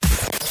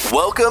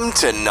Welcome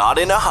to Not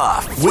in a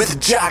Huff with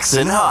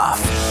Jackson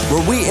Huff,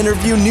 where we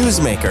interview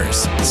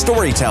newsmakers,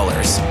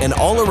 storytellers, and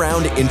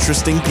all-around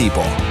interesting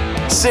people.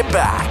 Sit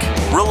back,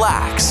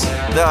 relax,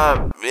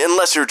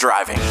 unless you're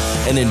driving,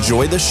 and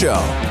enjoy the show.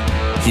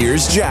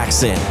 Here's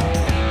Jackson.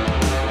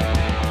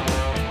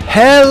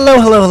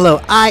 Hello.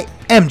 I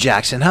am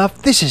Jackson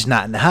Huff. This is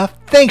Not in a Huff.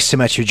 Thanks so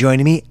much for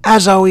joining me.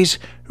 As always,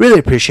 really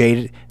appreciate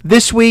it.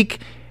 This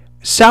week,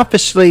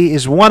 selfishly,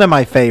 is one of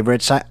my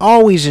favorites. I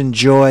always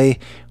enjoy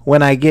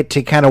when I get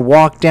to kind of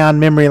walk down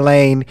memory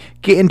lane,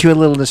 get into a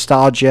little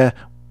nostalgia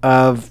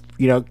of,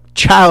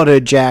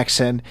 childhood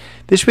Jackson.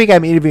 This week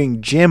I'm interviewing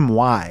Jim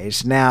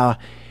Wise. Now,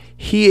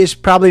 he is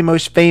probably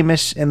most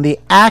famous in the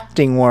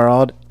acting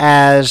world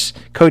as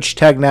Coach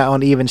Tugnutt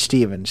on Even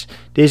Stevens,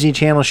 Disney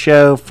Channel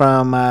show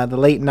from the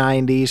late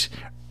 90s,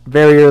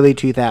 very early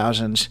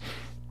 2000s.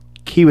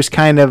 He was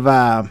kind of,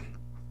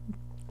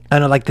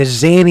 like the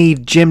zany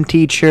gym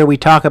teacher. We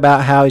talk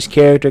about how his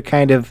character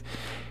kind of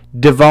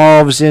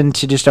devolves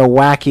into just a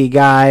wacky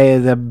guy,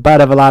 the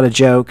butt of a lot of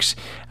jokes.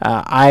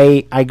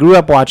 I grew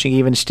up watching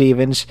Even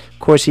Stevens. Of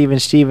course, Even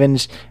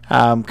Stevens,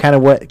 kind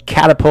of what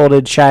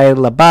catapulted Shia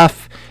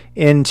LaBeouf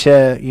into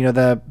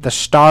the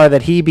star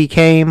that he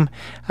became.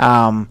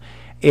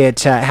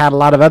 It had a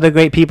lot of other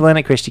great people in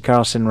it: Christy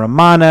Carlson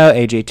Romano,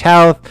 AJ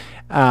Towth.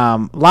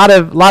 A lot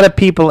of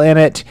people in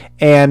it,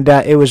 and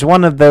it was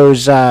one of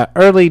those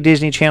early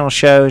Disney Channel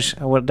shows.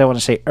 I don't want to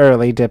say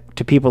early to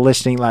people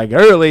listening, like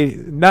early,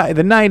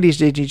 the 90s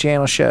Disney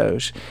Channel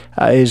shows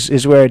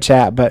is where it's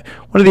at. But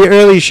one of the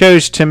early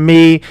shows to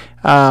me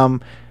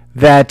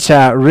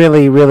that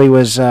really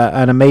was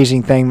an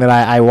amazing thing that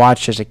I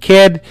watched as a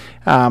kid.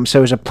 So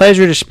it was a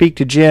pleasure to speak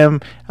to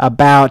Jim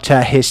about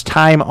his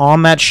time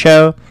on that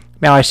show.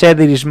 Now, I said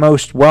that he's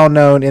most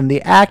well-known in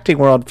the acting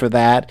world for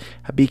that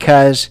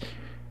because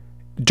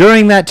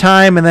during that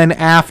time and then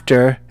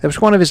after, it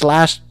was one of his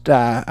last,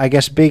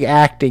 big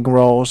acting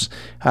roles.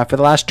 For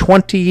the last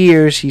 20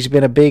 years, he's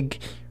been a big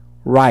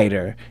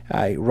writer,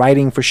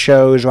 writing for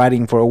shows,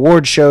 writing for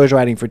award shows,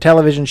 writing for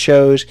television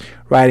shows,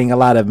 writing a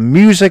lot of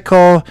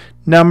musical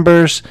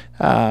numbers.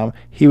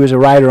 He was a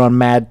writer on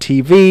Mad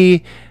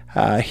TV.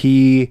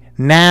 He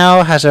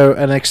now has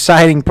an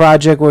exciting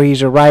project where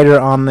he's a writer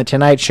on The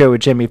Tonight Show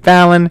with Jimmy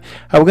Fallon.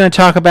 We're going to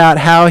talk about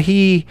how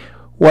he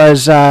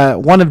was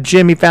one of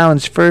Jimmy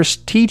Fallon's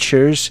first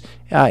teachers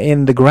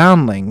in The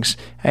Groundlings,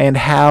 and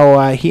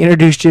how he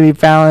introduced Jimmy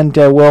Fallon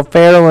to Will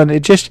Ferrell, and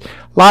it just a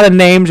lot of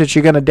names that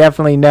you're going to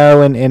definitely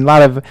know, and a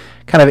lot of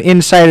kind of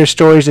insider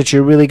stories that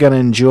you're really going to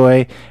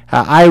enjoy.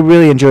 I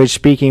really enjoyed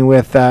speaking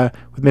with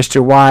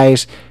Mr.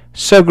 Wise.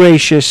 So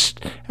gracious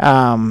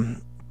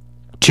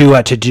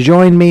to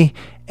join me.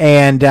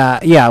 And,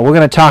 we're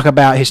going to talk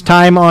about his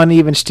time on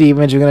Even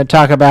Stevens. We're going to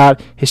talk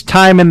about his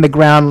time in The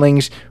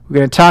Groundlings. We're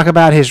going to talk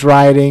about his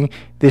writing,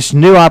 this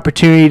new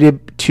opportunity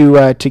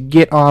to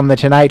get on The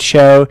Tonight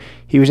Show.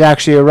 He was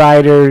actually a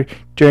writer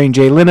during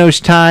Jay Leno's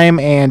time,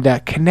 and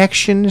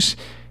Connections.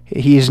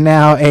 He is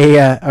now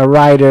a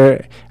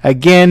writer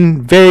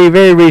again very,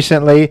 very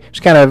recently. It's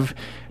kind of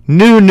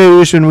new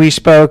news when we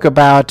spoke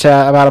about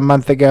a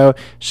month ago.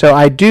 So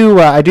I do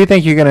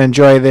think you're going to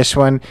enjoy this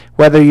one.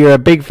 Whether you're a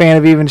big fan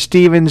of Even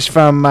Stevens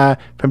from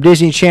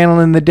Disney Channel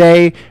in the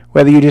day,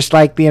 whether you just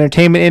like the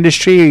entertainment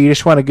industry, or you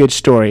just want a good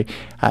story,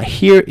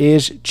 here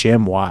is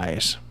Jim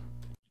Wise.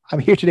 I'm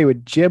here today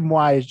with Jim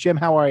Wise. Jim,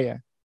 how are you?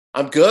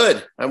 I'm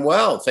good. I'm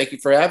well. Thank you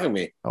for having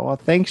me. Oh, well,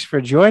 thanks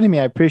for joining me.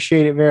 I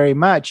appreciate it very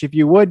much. If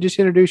you would, just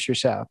introduce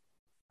yourself.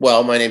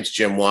 Well, my name's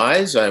Jim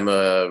Wise. I'm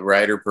a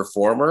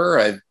writer-performer.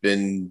 I've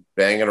been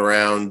banging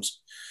around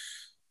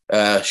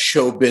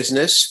show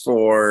business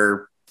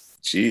for,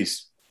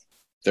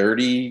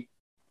 30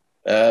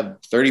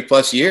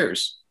 plus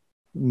years.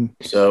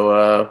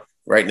 So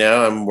right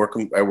now I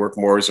work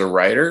more as a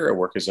writer. I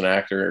work as an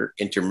actor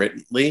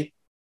intermittently,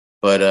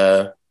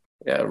 but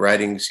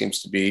writing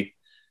seems to be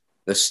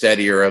the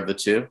steadier of the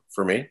two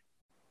for me.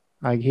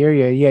 I hear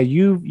you. Yeah,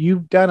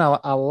 you've done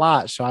a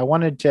lot. So I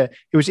wanted to.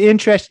 It was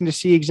interesting to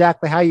see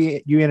exactly how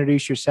you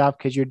introduce yourself,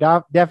 because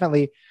you're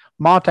definitely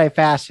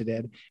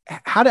multifaceted.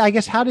 How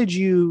did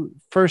you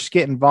first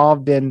get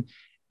involved in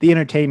the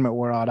entertainment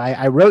world?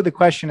 I wrote the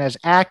question as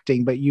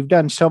acting, but you've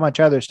done so much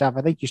other stuff.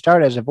 I think you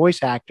started as a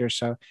voice actor.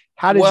 So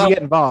how did you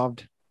get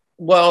involved?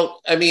 Well,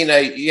 I mean,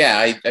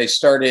 I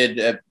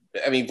started.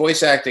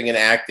 Voice acting and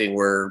acting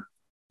were,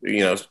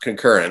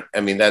 concurrent.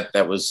 I mean,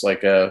 that was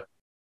like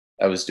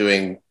I was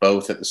doing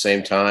both at the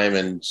same time,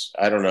 and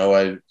I don't know.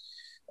 I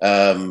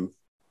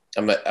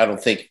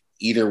don't think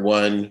either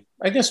one.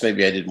 I guess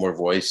maybe I did more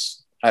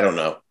voice. I don't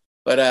know,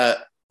 but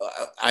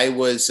I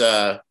was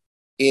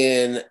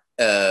in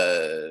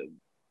the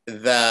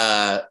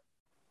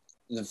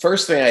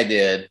first thing I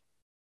did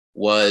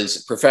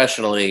was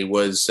professionally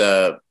was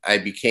I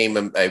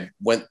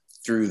went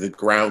through the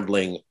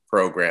Groundling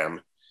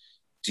program.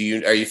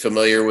 Are you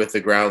familiar with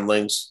the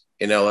Groundlings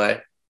in LA?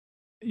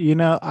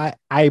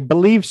 I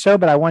believe so,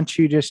 but I want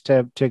you just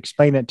to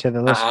explain it to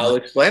the listener. I'll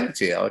explain it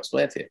to you. I'll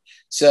explain it to you.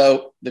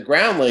 So, The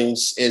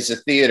Groundlings is a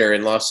theater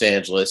in Los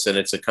Angeles, and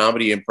it's a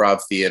comedy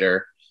improv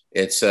theater.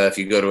 It's if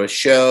you go to a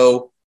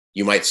show,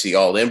 you might see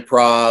all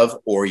improv,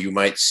 or you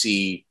might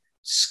see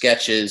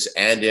sketches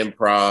and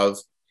improv.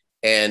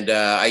 And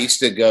I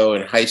used to go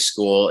in high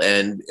school,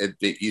 and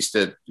it used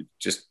to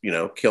just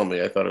kill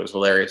me. I thought it was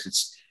hilarious.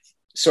 It's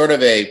sort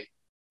of a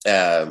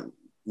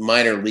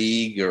minor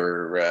league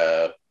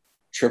or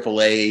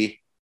triple A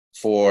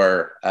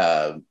for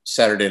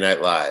Saturday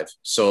Night Live.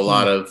 So a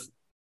lot of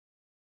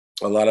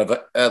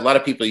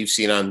people you've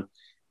seen on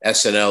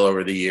SNL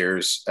over the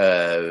years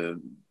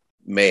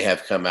may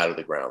have come out of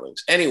the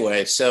Groundlings.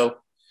 Anyway, so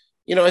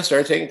I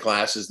started taking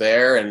classes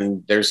there,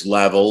 and there's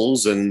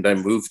levels, and I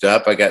moved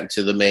up. I got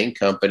into the main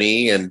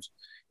company, and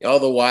all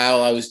the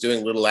while I was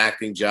doing little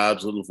acting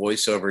jobs, little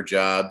voiceover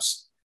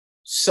jobs,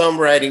 some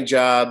writing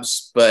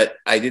jobs, but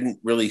I didn't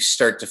really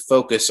start to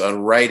focus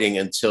on writing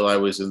until I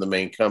was in the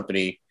main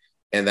company.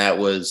 And that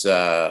was,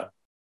 let's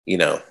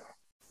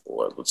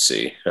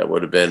see, that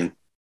would have been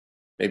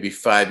maybe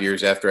 5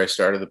 years after I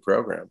started the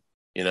program,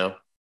 Yeah.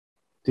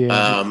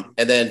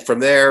 And then from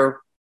there,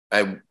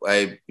 I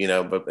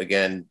but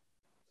again,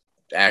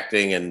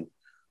 acting and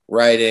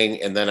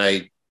writing. And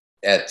then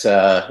at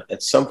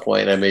some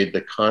point, I made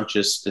the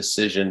conscious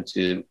decision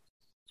to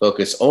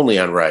focus only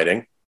on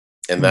writing.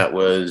 And that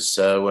was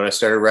when I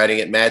started writing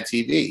at Mad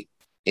TV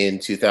in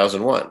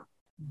 2001.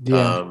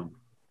 Yeah.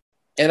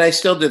 And I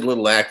still did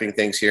little acting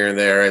things here and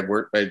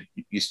there. I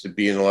used to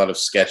be in a lot of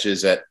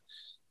sketches at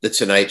The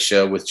Tonight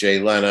Show with Jay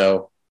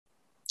Leno.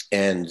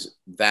 And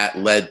that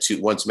led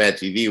to, once Mad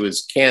TV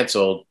was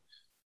canceled,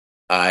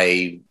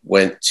 I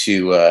went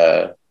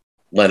to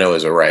Leno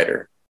as a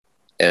writer.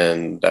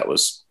 And that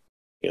was,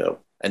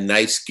 a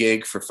nice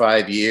gig for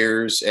 5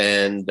 years.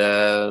 And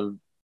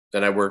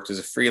then I worked as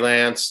a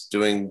freelance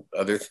doing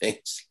other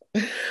things.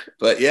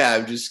 But yeah,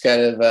 I'm just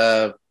kind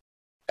of,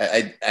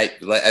 I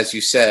as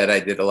you said, I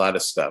did a lot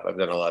of stuff. I've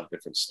done a lot of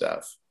different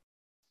stuff.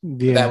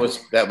 Yeah.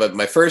 But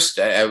my first,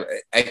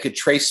 I could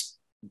trace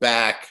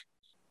back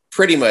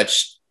pretty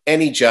much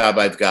any job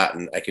I've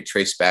gotten. I could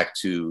trace back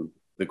to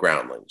the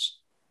Groundlings.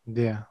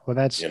 Yeah. Well,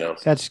 that's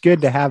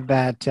good to have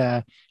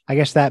that, I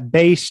guess that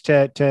base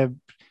to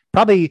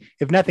probably,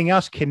 if nothing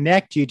else,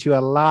 connect you to a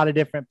lot of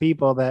different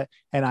people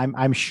and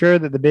I'm sure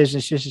that the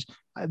business just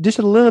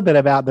a little bit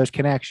about those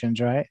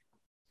connections, right?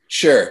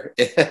 Sure.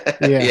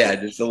 Yeah,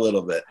 just a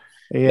little bit.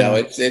 Yeah.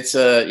 No,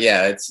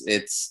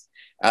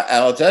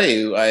 I'll tell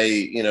you,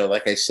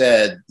 like I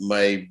said,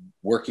 my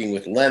working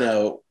with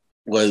Leno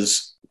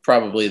was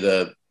probably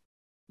the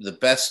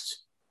best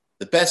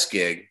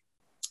gig,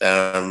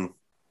 it's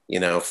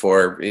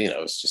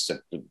just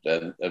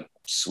a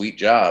sweet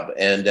job.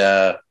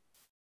 And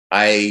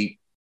I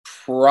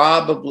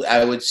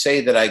would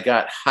say that I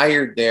got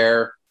hired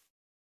there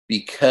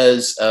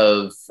because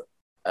of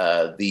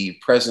the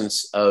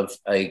presence of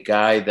a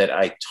guy that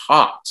I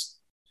taught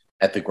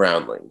at the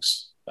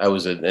Groundlings. I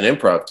was an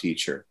improv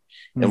teacher.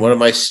 Mm-hmm. And one of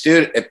my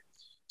students,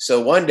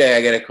 so one day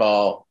I get a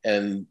call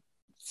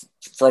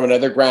from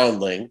another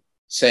Groundling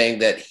saying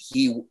that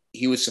he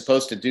was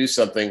supposed to do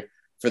something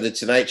for The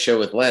Tonight Show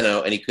with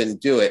Leno, and he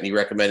couldn't do it, and he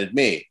recommended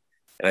me.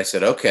 And I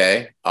said,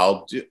 okay,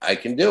 I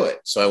can do it.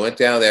 So I went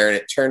down there, and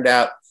it turned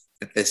out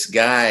that this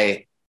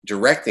guy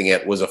directing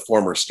it was a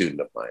former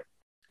student of mine.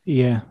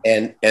 Yeah.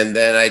 And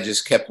then I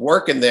just kept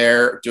working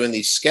there doing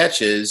these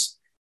sketches.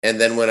 And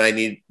then when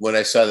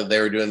I saw that they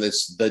were doing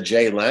the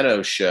Jay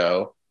Leno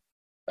show,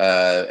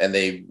 and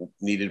they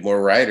needed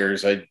more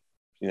writers, I,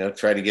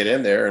 tried to get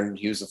in there, and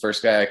he was the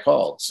first guy I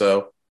called.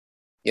 So,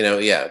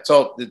 it's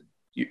all,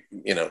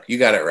 you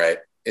got it right.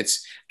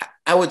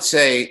 I would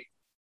say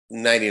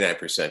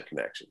 99%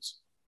 connections.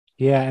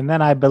 Yeah. And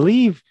then I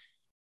believe,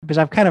 because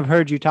I've kind of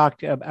heard you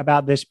talk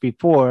about this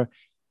before,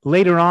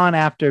 later on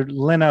after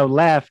Leno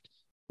left,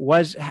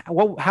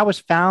 how was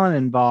Fallon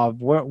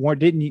involved? Where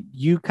didn't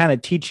you kind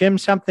of teach him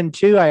something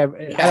too? I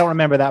don't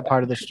remember that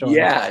part of the story.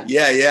 Yeah.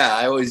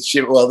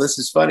 Well, this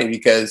is funny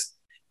because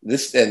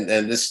this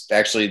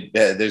actually,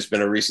 there's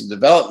been a recent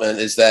development,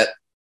 is that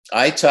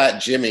I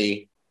taught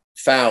Jimmy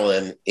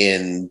Fallon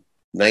in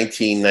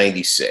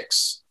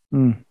 1996.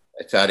 I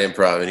taught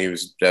improv, and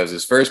that was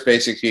his first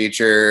basic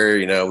teacher.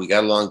 We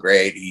got along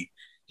great.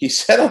 He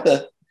said on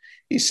the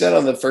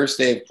first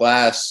day of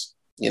class,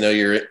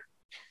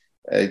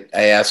 I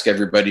ask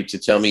everybody to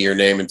tell me your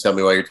name and tell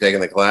me why you're taking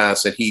the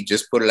class. And he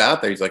just put it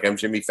out there. He's like, I'm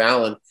Jimmy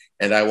Fallon,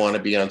 and I want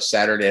to be on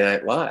Saturday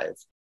Night Live.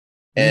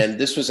 And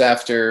this was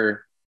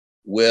after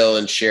Will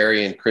and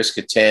Sherry and Chris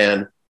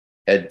Kattan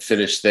had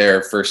finished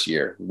their first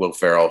year. Will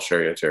Ferrell,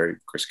 Sherry Terry,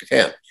 Chris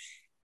Kattan.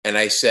 And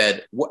I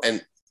said,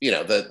 and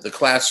the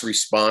class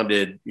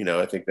responded,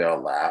 I think they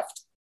all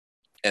laughed.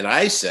 And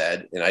I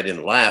said, and I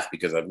didn't laugh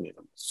because I'm a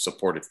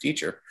supportive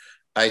teacher.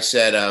 I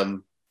said,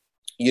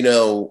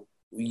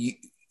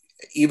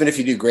 even if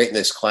you do great in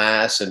this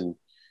class and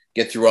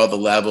get through all the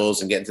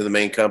levels and get into the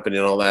main company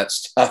and all that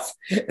stuff,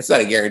 it's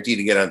not a guarantee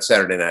to get on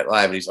Saturday Night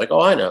Live. And he's like,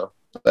 oh, I know.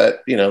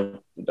 but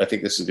I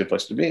think this is a good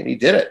place to be. And he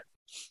did it.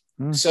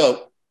 Mm.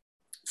 So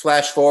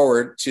flash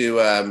forward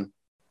to,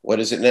 what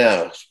is it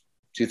now?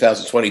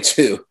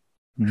 2022.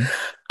 Mm.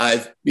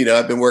 I've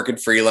been working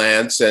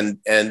freelance and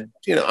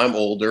I'm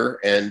older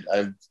and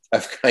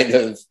I've kind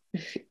of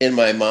in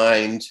my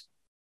mind,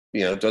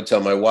 don't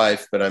tell my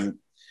wife, but I'm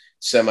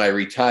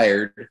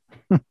semi-retired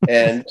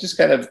and just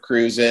kind of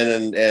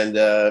cruising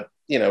and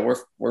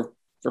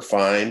we're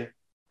fine.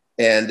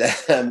 And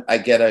I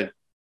get an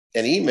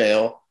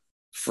email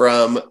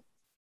from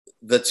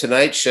the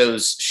Tonight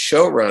Show's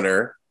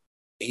showrunner.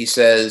 He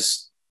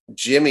says,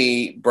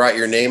 Jimmy brought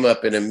your name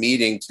up in a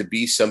meeting to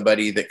be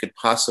somebody that could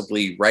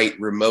possibly write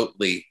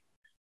remotely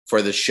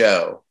for the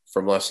show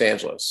from Los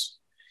Angeles.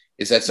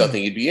 Is that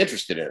something you'd be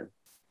interested in?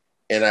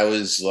 And I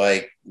was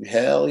like,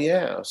 hell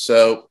yeah.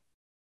 So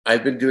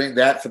I've been doing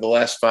that for the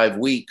last 5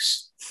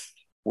 weeks,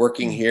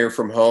 working here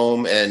from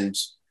home. And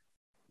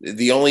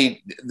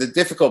the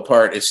difficult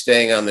part is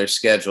staying on their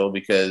schedule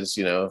because,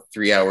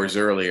 3 hours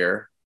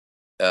earlier,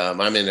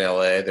 I'm in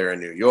LA, they're in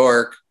New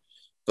York,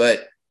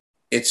 but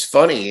it's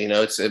funny,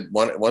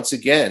 once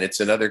again, it's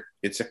a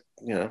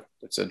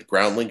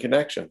groundling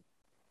connection.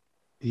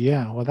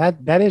 Yeah, well,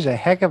 that is a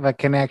heck of a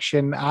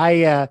connection.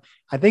 I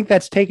think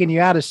that's taken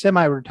you out of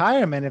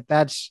semi-retirement if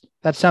that's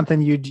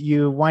something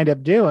you wind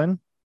up doing.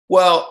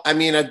 Well, I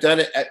mean, I've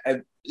done it.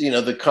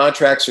 The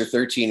contracts are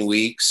 13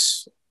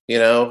 weeks.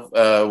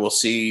 We'll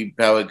see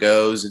how it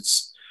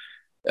goes.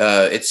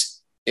 I'm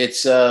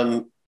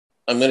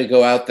going to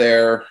go out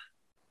there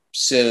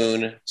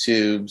soon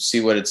to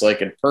see what it's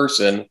like in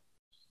person.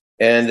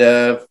 And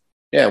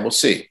we'll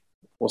see.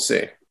 I'm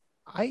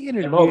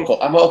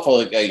hopeful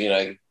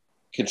I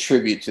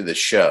contribute to the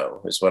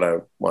show is what I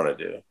want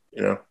to do,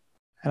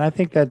 And I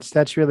think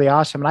that's really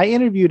awesome. And I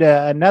interviewed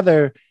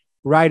another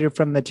writer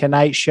from the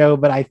Tonight Show,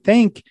 but I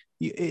think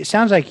it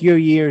sounds like your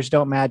years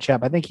don't match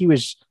up. I think he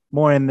was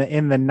more in the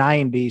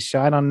 90s.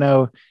 So I don't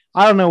know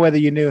whether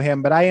you knew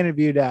him, but I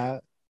interviewed,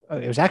 it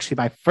was actually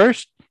my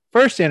first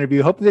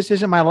interview. Hope this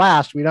isn't my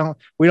last. We don't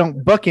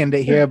bookend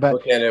it here, but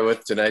bookend it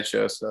with Tonight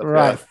Show stuff.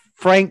 Right. Yeah.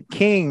 Frank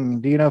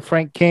King. Do you know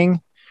Frank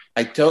King?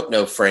 I don't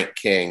know Frank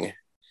King.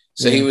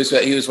 So he was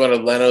one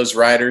of Leno's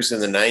writers in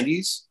the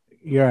 90s.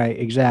 You're right.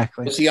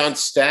 Exactly. Was he on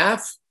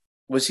staff?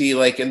 Was he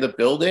like in the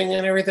building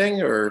and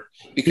everything, or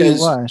because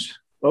he was?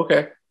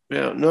 Okay.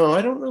 Yeah. No,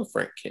 I don't know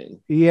Frank King.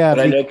 Yeah.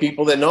 But I know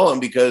people that know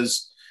him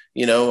because,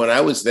 when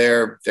I was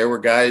there were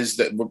guys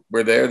that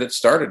were there that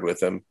started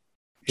with him.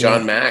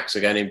 John Max,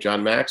 a guy named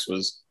John Max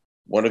was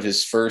one of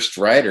his first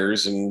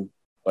writers. And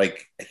I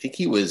think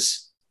he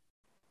was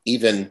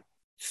even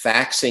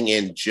faxing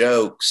in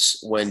jokes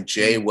when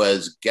Jay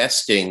was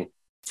guesting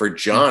for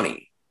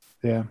Johnny.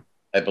 Yeah.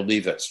 I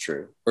believe that's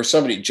true. Or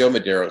Joe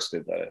Medeiros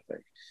did that, I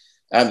think.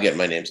 I'm getting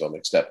my names all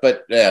mixed up.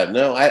 But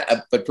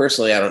but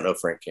personally, I don't know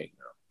Frank King.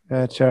 No.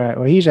 That's all right.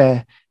 Well, he's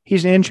an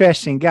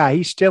interesting guy.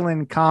 He's still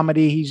in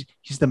comedy. He's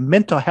the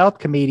mental health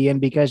comedian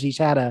because he's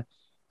had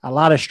a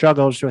lot of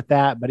struggles with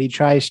that, but he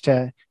tries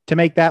to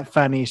make that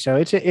funny. So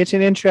it's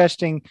an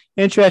interesting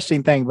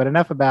thing, but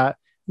enough about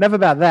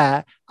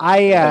that.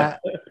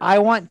 I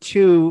want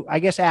to, I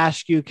guess,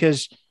 ask you,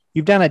 because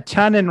you've done a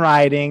ton in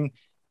writing.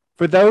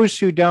 For those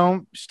who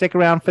don't stick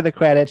around for the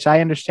credits, I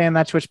understand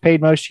that's what's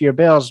paid most of your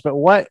bills, but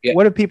what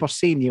have people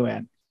seen you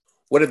in?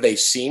 What have they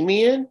seen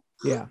me in?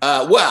 Yeah.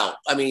 Well,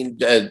 I mean,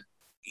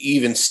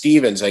 Even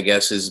Stevens, I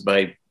guess, is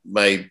my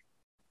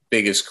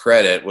biggest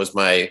credit, was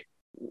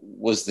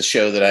the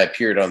show that I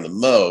appeared on the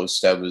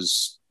most. I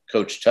was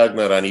Coach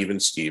Tugnut on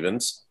Even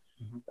Stevens.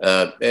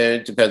 And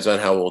it depends on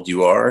how old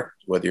you are,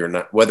 whether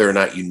or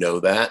not you know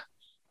that.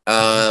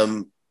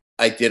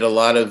 I did a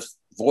lot of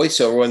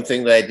voiceover. One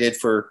thing that I did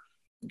for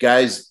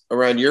guys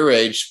around your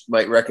age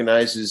might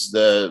recognize is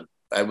I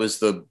was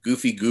the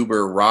Goofy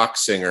Goober rock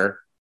singer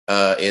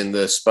in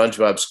the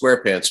SpongeBob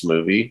SquarePants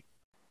movie.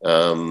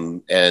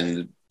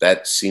 And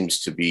that seems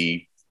to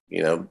be,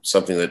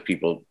 something that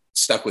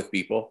stuck with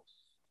people.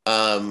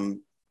 I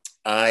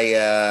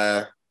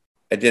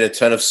did a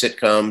ton of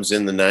sitcoms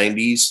in the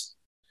 90s,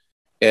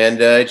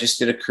 and I just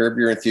did a Curb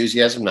Your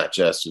Enthusiasm. It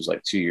was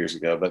like 2 years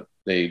ago, but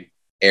they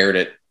aired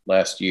it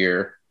last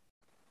year,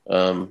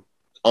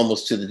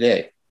 almost to the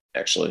day,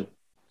 actually.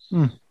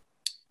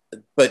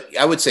 But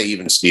I would say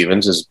Even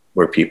Stevens is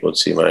where people would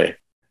see my,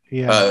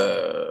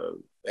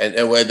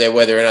 and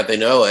whether or not they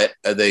know it,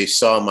 they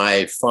saw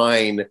my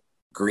fine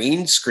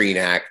green screen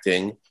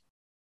acting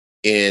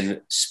in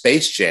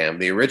Space Jam,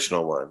 the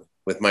original one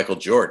with Michael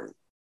Jordan.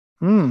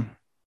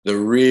 The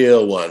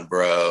real one,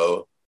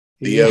 bro.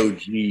 The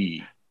OG.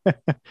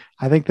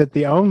 I think that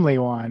the only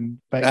one,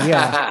 but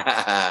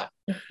yeah.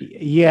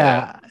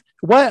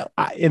 What?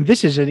 And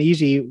this is an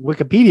easy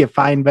Wikipedia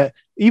find, but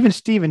Even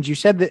Stevens, you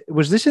said that,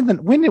 was this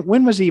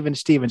when was Even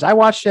Stevens? I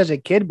watched it as a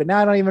kid, but now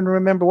I don't even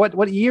remember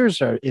what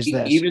years is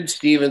this? Even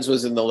Stevens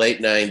was in the late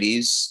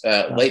 90s,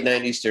 late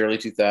 90s to early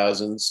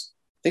 2000s. I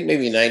think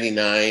maybe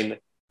 99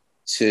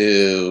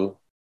 to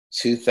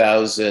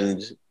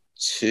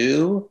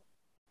 2002,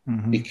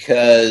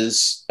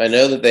 because I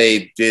know that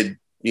they did,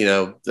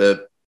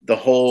 the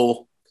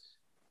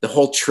the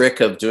whole trick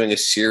of doing a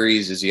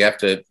series is you have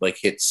to like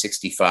hit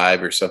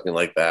 65 or something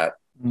like that.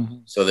 Mm-hmm.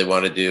 So they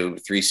want to do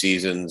 3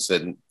 seasons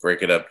and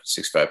break it up to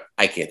 65.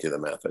 I can't do the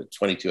math.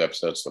 22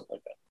 episodes, something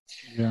like that.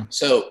 Yeah.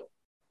 So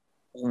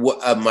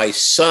my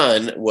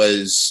son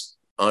was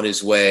on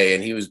his way,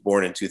 and he was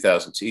born in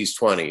 2002. He's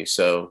 20,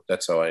 so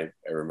that's how I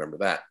remember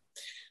that.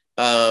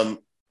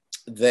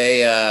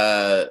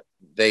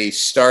 They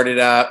started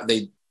out.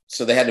 They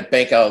had to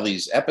bank out all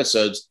these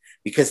episodes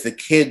because the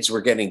kids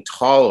were getting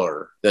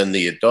taller than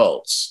the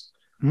adults.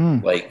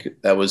 Like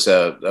that was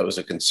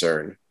a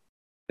concern.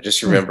 I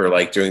just remember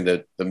like during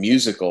the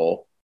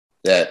musical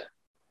that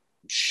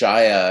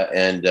Shia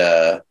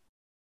and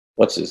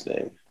what's his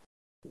name?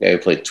 The guy who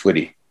played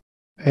Twitty.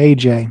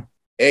 AJ.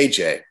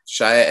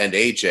 Shia and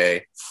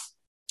AJ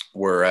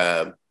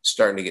were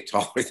starting to get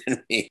taller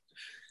than me.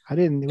 I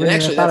didn't really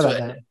actually thought about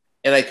that.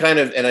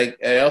 And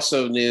I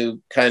also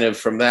knew kind of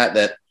from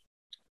that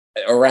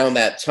around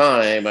that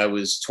time I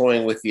was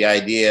toying with the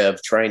idea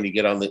of trying to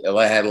get on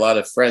I had a lot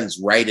of friends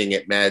writing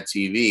at Mad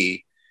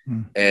TV,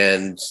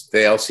 and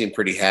they all seemed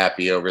pretty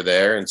happy over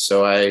there. And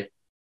so I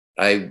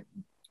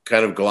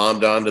kind of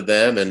glommed onto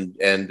them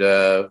and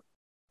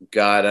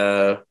got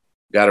a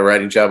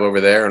writing job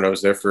over there, and I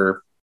was there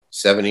for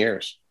 7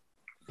 years.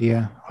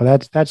 Yeah. Well,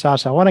 that's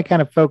awesome. I want to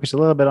kind of focus a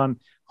little bit on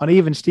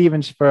Even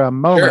Stevens for a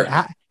moment.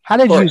 Sure. How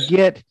did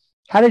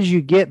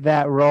you get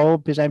that role?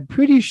 Because I'm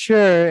pretty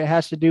sure it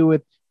has to do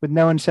with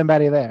knowing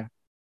somebody there.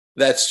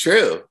 That's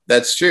true.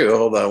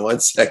 Hold on one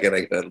second.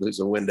 I gotta lose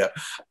a window.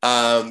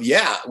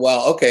 Yeah.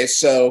 Well, okay.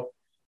 So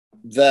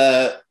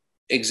the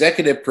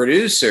executive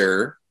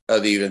producer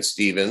of Even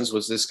Stevens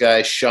was this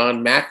guy,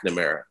 Sean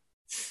McNamara.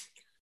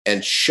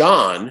 And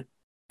Sean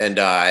and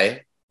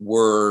I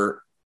went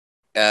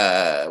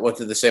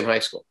to the same high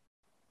school.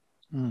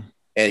 And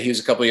he was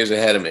a couple years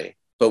ahead of me.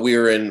 But we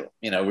were in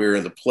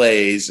the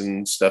plays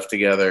and stuff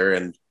together,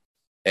 and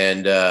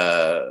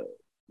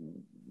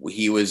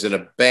he was in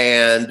a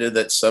band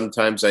that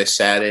sometimes I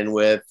sat in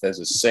with as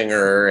a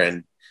singer,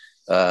 and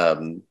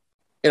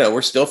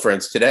we're still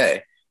friends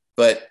today.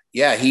 But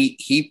yeah, I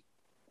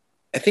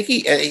think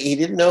he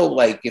didn't know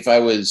like if I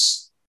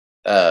was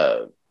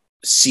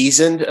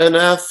seasoned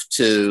enough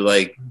to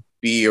like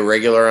be a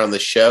regular on the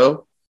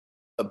show.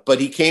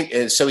 But he came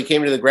to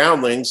the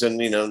Groundlings, and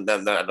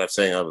not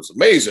saying I was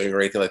amazing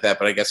or anything like that,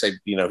 but I guess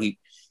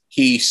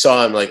he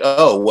saw him like,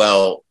 oh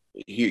well,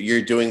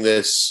 you're doing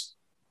this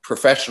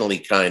professionally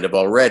kind of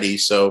already,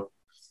 so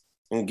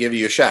I'm gonna give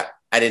you a shot.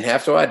 I didn't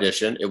have to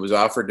audition; it was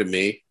offered to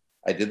me.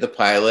 I did the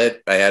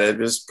pilot. I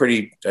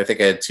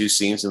think I had 2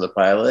 scenes in the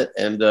pilot,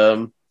 and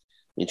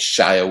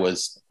Shia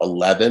was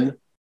 11,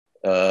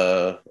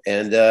 yeah,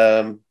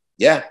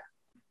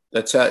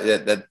 that's how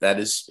that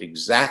is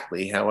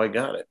exactly how I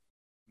got it.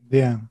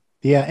 Yeah.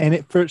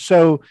 And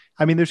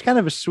there's kind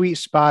of a sweet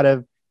spot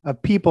of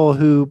people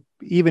who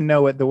even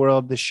know what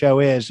the show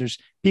is. There's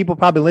people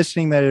probably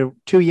listening that are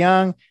too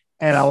young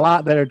and a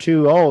lot that are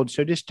too old.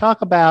 So just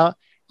talk about,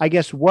 I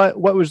guess, what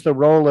was the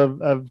role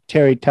of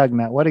Terry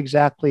Tugnut? What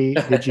exactly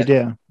did you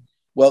do?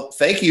 Well,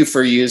 thank you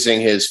for using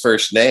his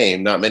first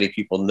name. Not many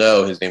people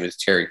know his name is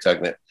Terry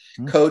Tugnut.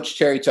 Coach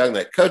Terry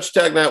Tugnut. Coach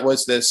Tugnut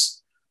was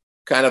this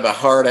kind of a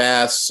hard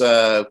ass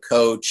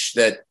coach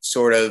that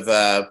sort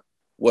of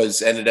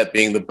ended up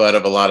being the butt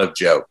of a lot of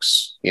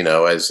jokes,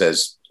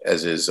 as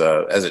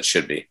it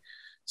should be.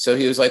 So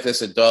he was like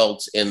this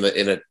adult in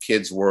a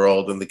kid's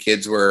world, and the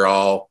kids were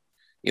all,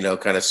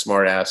 kind of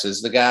smart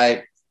asses. The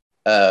guy,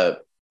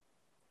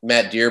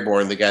 Matt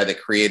Dearborn, the guy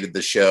that created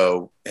the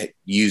show,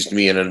 used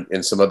me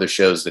in some other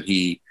shows that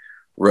he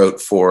wrote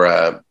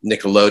for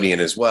Nickelodeon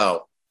as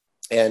well.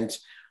 And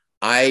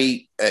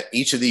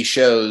each of these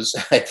shows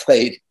I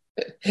played,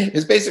 it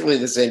was basically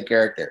the same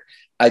character.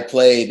 I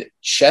played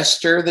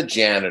Chester, the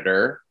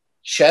janitor,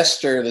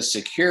 Chester, the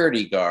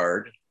security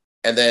guard,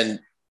 and then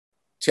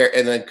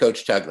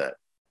Coach Tugnut.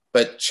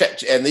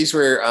 And these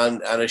were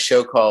on a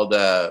show called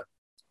The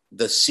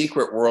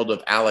Secret World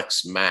of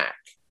Alex Mack,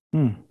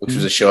 which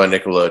was a show on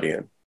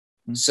Nickelodeon.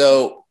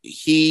 So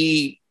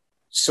he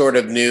sort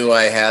of knew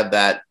I had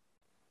that,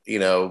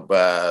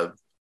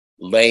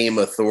 lame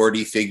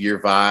authority figure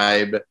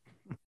vibe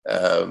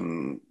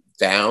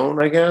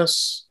down, I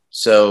guess.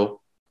 So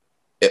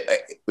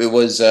it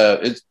was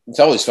it's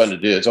always fun to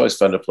do. It's always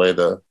fun to play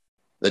the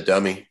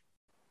dummy,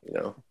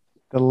 The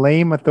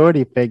lame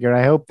authority figure.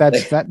 I hope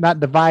that's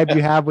not the vibe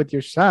you have with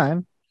your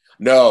son.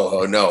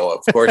 No,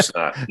 of course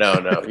not.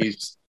 No.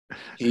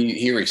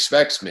 He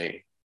respects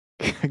me.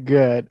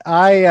 Good.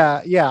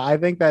 I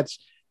think that's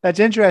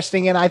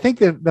interesting. And I think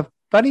the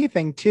funny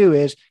thing too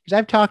is because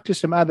I've talked to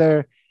some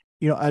other,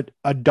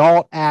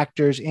 adult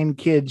actors in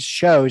kids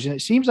shows, and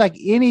it seems like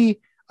any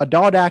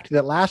adult actor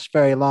that lasts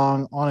very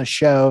long on a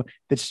show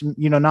that's,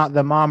 not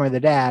the mom or the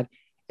dad,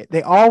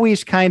 they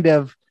always kind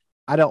of,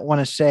 I don't want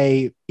to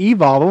say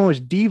evolve,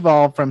 almost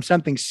devolve from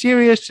something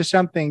serious to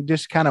something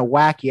just kind of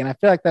wacky. And I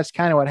feel like that's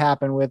kind of what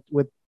happened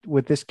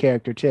with this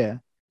character too.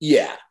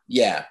 Yeah.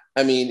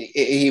 I mean,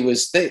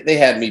 they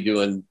had me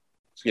doing,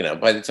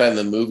 by the time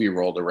the movie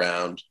rolled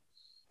around,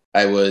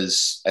 I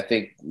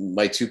think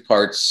my two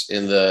parts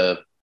in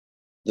the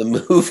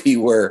movie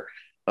were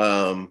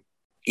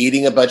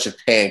eating a bunch of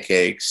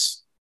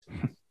pancakes,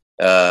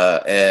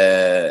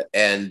 and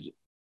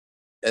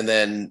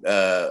then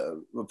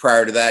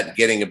prior to that,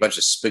 getting a bunch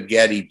of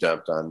spaghetti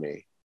dumped on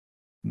me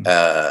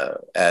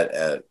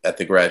at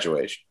the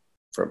graduation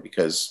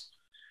because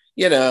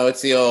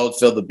it's the old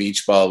fill the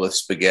beach ball with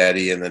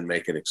spaghetti and then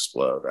make it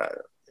explode.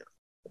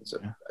 It's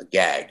a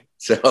gag.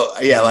 So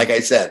yeah, like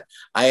I said,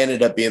 I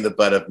ended up being the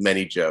butt of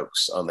many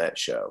jokes on that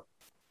show.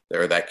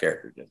 Or that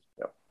character did.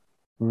 Yep.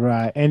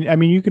 Right. And I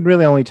mean, you can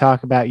really only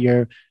talk about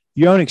your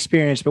own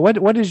experience, but what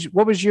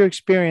was your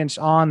experience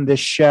on this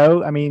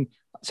show? I mean,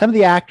 some of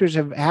the actors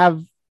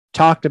have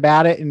talked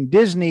about it, and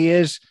Disney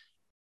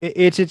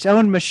it's its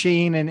own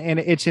machine, and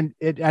I think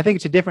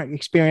it's a different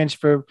experience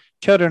for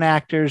children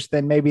actors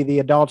than maybe the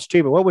adults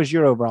too. But what was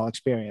your overall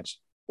experience?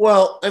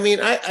 Well, I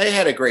mean, I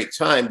had a great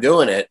time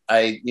doing it.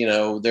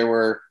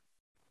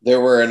 There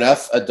were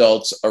enough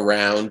adults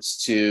around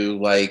to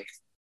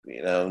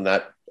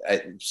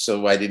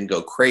so I didn't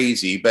go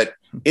crazy, but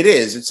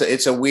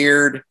it's a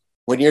weird,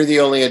 when you're the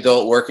only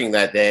adult working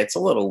that day, it's a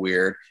little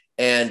weird.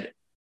 And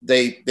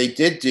they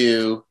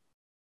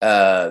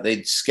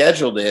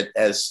scheduled it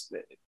as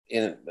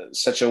in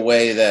such a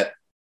way that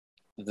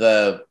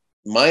the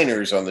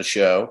minors on the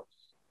show,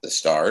 the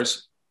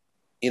stars,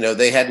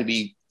 they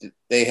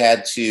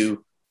had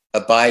to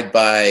abide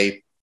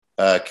by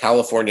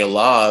California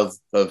law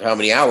of how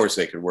many hours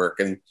they could work.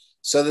 And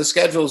so the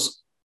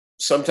schedules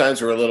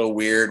sometimes were a little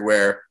weird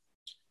where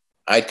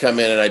I'd come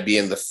in and I'd be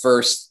in the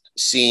first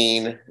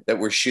scene that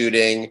we're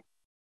shooting.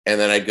 And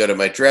then I'd go to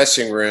my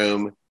dressing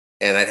room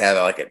and I'd have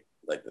like a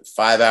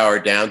 5-hour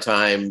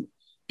downtime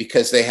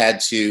because they had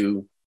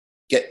to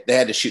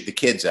shoot the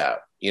kids out,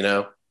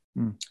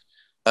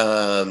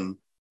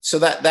 So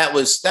that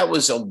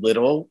was a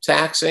little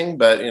taxing,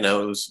 but it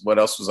was, what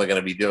else was I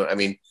going to be doing? I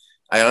mean,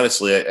 I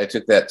honestly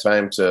took that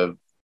time to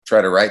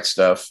try to write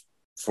stuff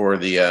for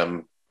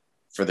the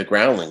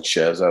Groundling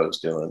shows I was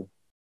doing,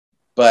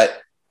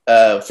 but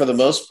for the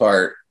most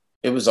part,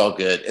 it was all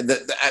good. And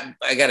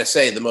I got to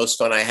say, the most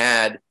fun I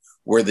had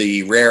were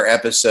the rare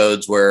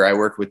episodes where I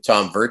worked with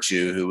Tom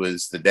Virtue, who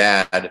was the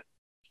dad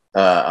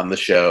on the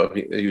show.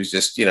 He was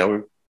just,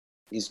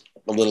 he's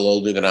a little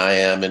older than I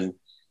am and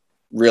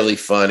really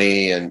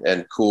funny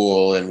and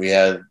cool. And we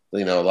had,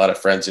 a lot of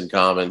friends in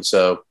common.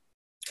 So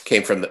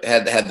came from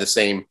had the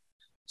same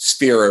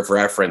sphere of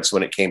reference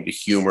when it came to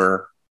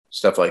humor,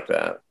 stuff like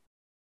that.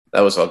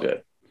 That was all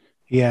good.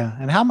 Yeah.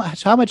 And how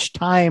much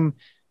time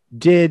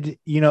did,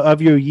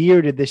 of your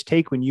year did this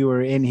take when you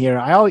were in here?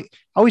 I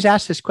always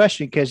ask this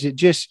question because it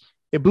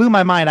blew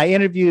my mind. I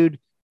interviewed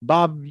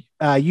Bob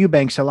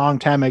Eubanks a long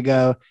time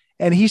ago,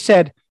 and he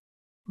said,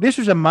 this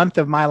was a month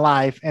of my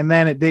life. And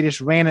then they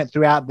just ran it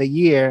throughout the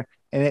year.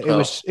 And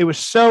it was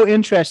so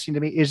interesting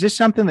to me. Is this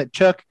something that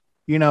took,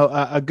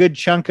 a good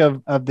chunk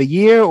of the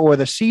year or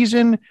the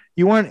season?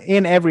 You weren't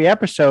in every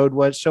episode.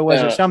 Was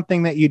it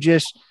something that you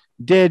just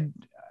did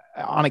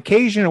on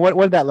occasion, or what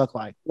did that look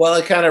like? Well,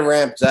 it kind of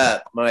ramped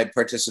up. My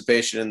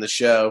participation in the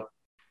show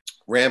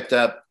ramped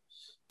up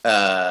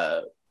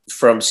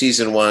from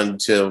season 1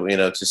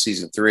 to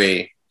season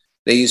 3.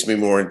 They used me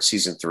more in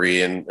season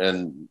 3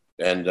 and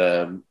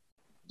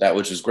that,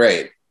 which was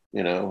great.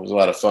 It was a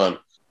lot of fun.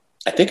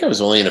 I think I was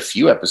only in a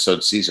few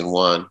episodes season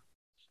 1,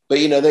 but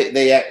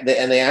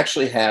they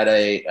actually had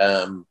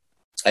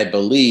I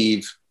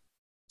believe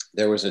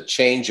there was a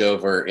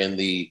changeover in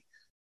the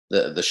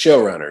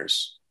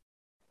showrunners.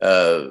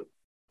 I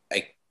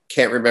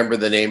can't remember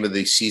the name of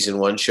the season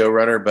 1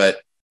 showrunner, but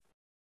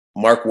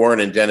Mark Warren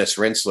and Dennis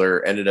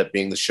Rinsler ended up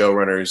being the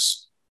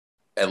showrunners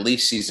at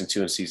least season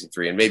 2 and season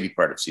 3, and maybe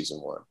part of season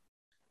 1.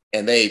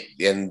 And they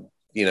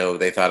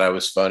thought I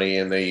was funny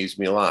and they used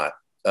me a lot.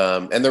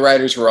 And the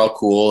writers were all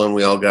cool and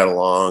we all got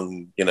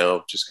along,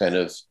 just kind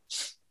of,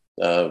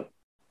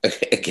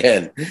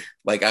 again,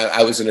 like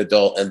I was an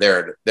adult and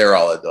they're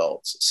all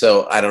adults.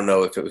 So I don't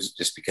know if it was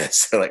just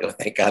because they're like, oh,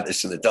 thank God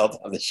there's an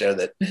adult on the show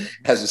that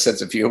has a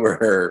sense of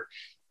humor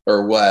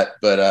or what,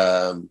 but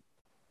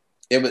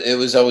it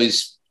was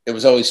always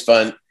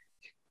fun.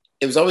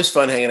 It was always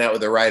fun hanging out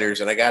with the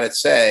writers. And I got to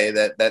say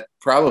that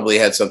probably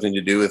had something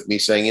to do with me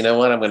saying, you know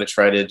what, I'm going to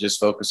try to just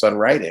focus on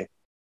writing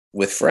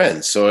with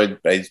friends. So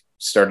I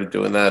started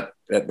doing that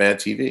at Mad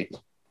TV.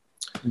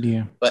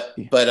 Yeah. But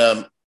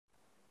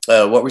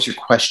what was your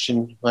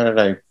question? Where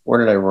did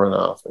I run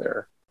off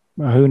there?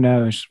 Well, who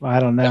knows? I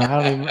don't know.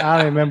 I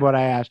don't remember what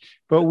I asked,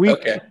 but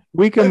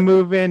we can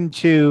move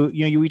into,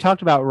 we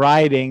talked about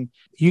writing.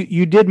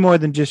 You did more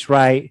than just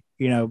write,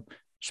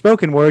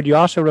 spoken word. You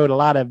also wrote a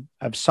lot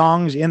of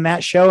songs in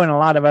that show and a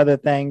lot of other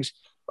things.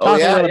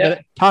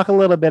 Talk a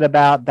little bit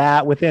about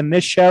that within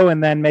this show,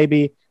 and then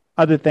maybe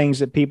other things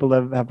that people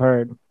have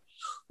heard.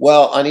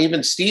 Well, on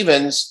Even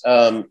Stevens,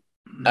 I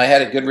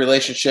had a good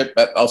relationship,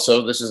 but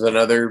also this is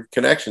another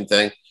connection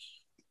thing.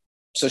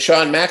 So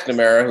Sean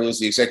McNamara, who was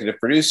the executive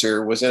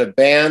producer, was in a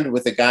band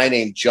with a guy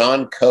named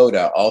John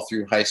Coda all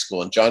through high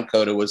school. And John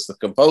Coda was the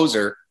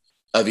composer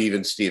of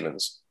Even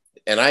Stevens.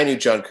 and I knew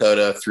John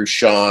Coda through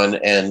Sean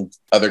and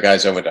other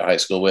guys I went to high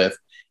school with.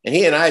 And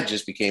he and I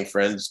just became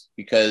friends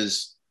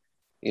because,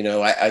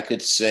 I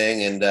could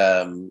sing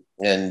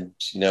and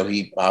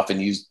he often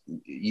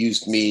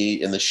used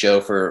me in the show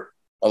for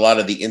a lot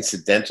of the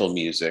incidental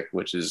music,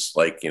 which is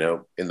like,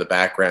 in the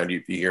background,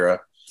 if you hear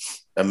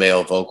a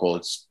male vocal,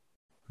 it's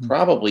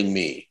probably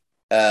me.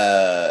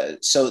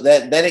 So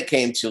then it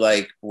came to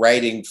like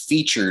writing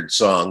featured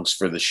songs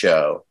for the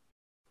show.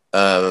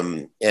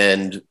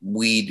 And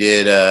we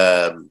did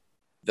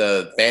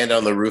the Band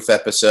on the Roof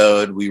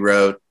episode. We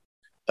wrote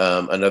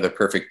Another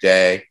Perfect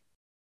Day.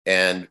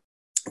 And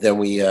then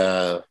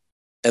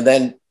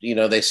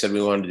they said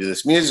we wanted to do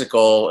this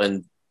musical,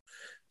 and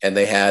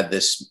we had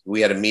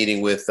a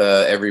meeting with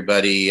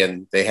everybody,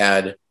 and they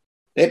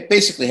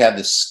basically had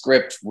the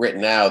script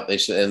written out. They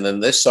said, and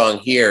then this song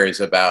here is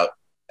about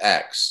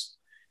X.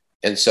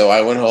 And so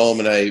I went home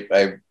and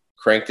I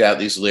cranked out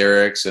these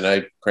lyrics, and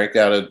I cranked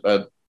out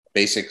a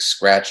basic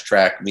scratch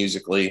track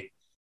musically.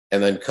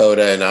 And then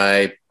Coda and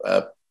I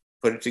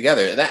put it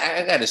together. And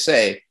I got to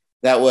say,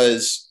 that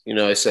was,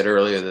 I said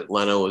earlier that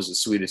Leno was the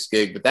sweetest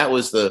gig, but that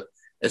was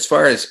as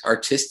far as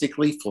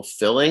artistically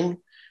fulfilling,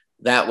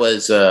 that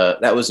was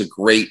a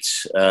great,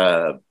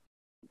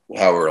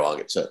 however long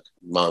it took,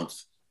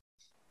 month.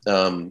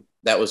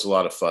 That was a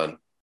lot of fun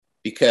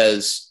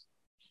because,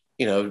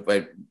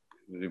 I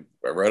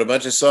wrote a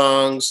bunch of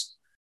songs.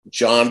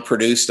 John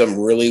produced them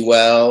really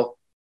well.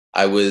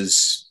 I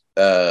was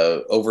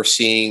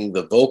overseeing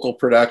the vocal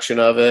production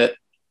of it.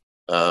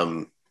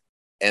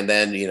 And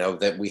then,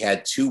 that we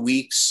had 2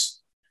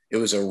 weeks. It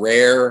was a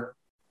rare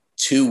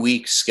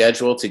 2-week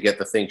schedule to get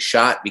the thing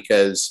shot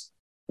because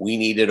we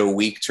needed a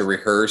week to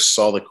rehearse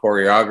all the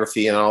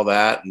choreography and all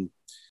that.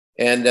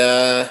 And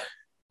then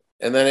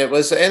it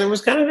was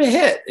kind of a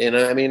hit.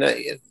 I mean,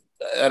 I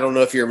don't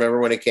know if you remember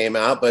when it came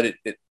out, but it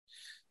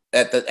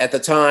at the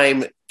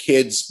time,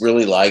 kids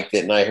really liked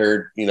it. And I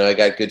heard, I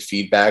got good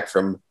feedback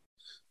from,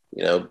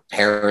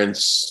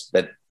 parents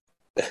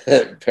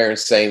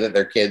saying that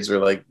their kids were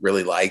like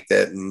really liked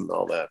it and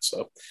all that.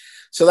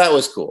 So that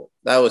was cool.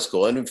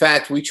 And in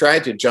fact,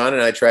 John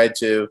and I tried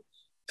to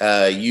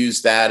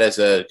use that as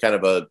a kind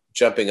of a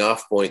jumping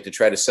off point to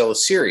try to sell a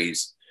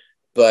series.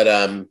 But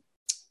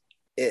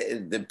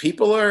the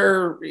people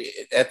are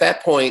at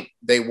that point,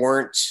 they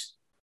weren't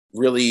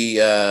really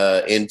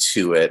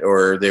into it,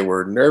 or they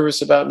were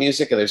nervous about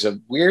music. And there's a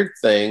weird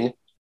thing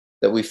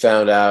that we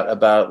found out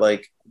about,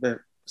 like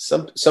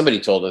somebody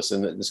told us,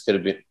 and this could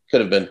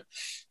have been,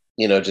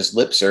 just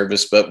lip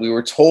service, but we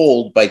were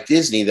told by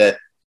Disney that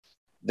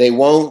they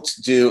won't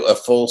do a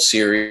full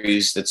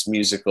series that's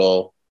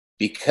musical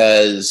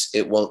because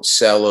it won't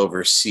sell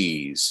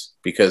overseas,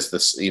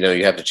 because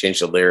you have to change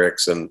the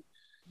lyrics and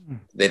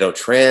they don't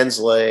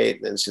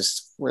translate. It's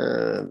just,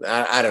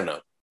 I don't know.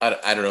 I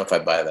don't know if I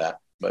buy that,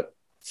 but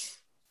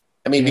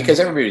I mean, because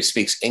everybody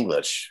speaks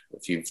English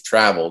if you've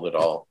traveled at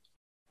all.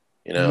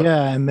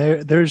 Yeah, and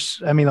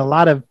there's a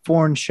lot of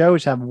foreign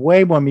shows have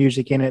way more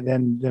music in it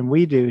than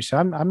we do. So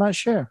I'm not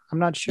sure.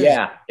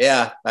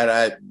 Yeah.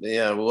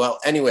 Well,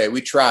 anyway,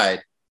 we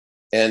tried,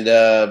 and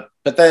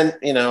but then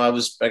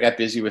I got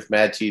busy with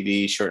Mad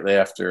TV shortly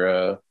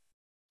after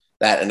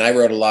that, and I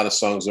wrote a lot of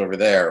songs over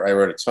there. I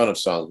wrote a ton of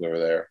songs over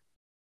there.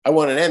 I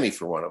won an Emmy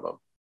for one of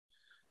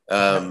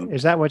them.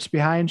 Is that what's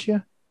behind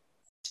you?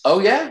 Oh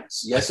yeah,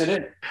 yes it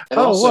is. And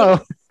whoa!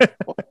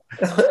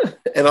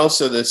 And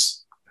also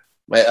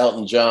my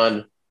Elton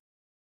John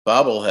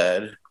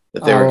bobblehead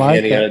that they were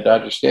handing out at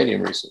Dodger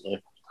Stadium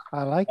recently.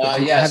 I like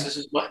it. Yes,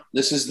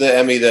 this is the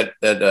Emmy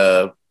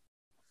that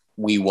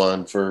we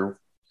won for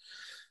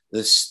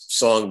this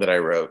song that I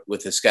wrote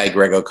with this guy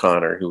Greg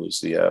O'Connor, who was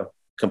the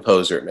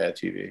composer at Mad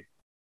TV.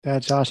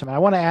 That's awesome. I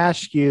want to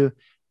ask you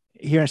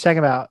here in a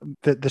second about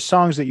the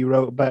songs that you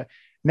wrote, but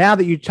now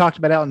that you talked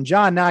about Elton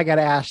John, now I got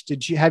to ask: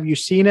 have you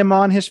seen him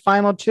on his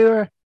final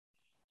tour?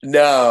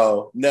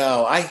 No.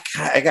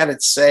 I gotta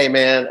say,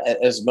 man,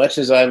 as much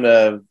as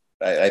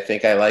I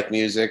think I like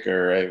music,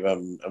 or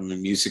I'm a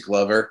music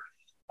lover,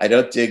 I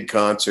don't dig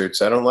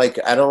concerts. I don't like,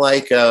 I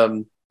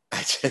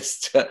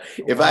just,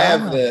 if I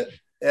have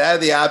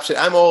the option,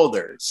 I'm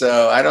older,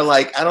 so I don't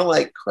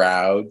like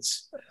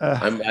crowds.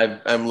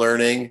 I'm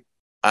learning.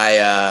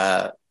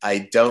 I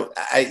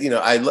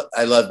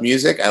love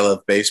music. I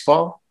love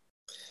baseball.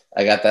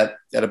 I got that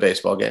at a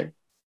baseball game.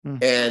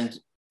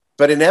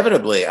 But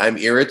inevitably, I'm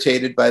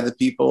irritated by the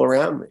people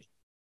around me.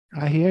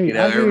 I hear you.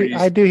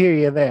 I do hear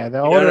you there.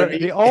 The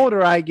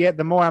older I get,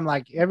 the more I'm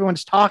like,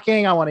 everyone's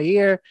talking, I want to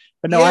hear.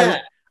 But no,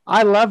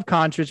 I love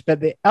concerts,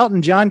 but the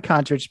Elton John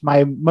concert's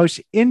my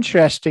most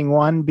interesting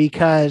one,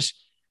 because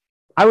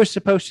I was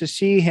supposed to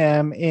see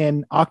him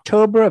in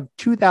October of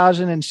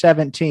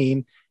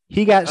 2017.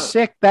 He got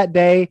sick that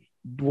day,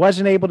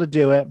 wasn't able to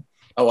do it.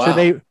 Oh, wow.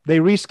 So they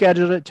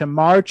rescheduled it to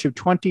March of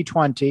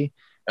 2020.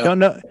 Don't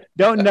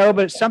know,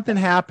 but something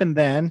happened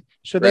then.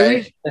 So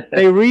they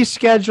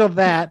rescheduled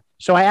that.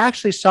 So I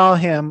actually saw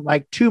him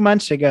like 2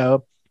 months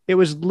ago. It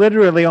was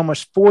literally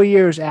almost 4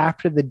 years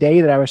after the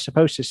day that I was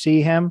supposed to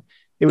see him.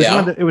 It was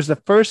it was the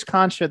first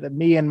concert that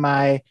me and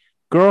my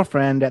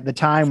girlfriend at the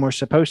time were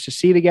supposed to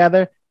see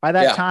together. By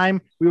that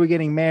time, we were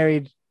getting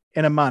married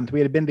in a month.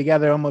 We had been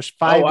together almost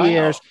 5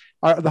 years.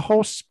 The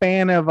whole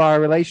span of our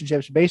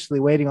relationships basically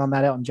waiting on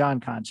that Elton John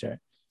concert.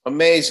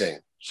 Amazing.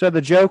 So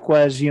the joke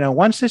was,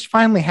 once this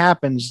finally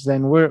happens,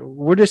 then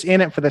we're just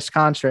in it for this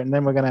concert, and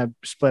then we're gonna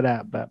split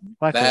up. But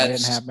luckily, that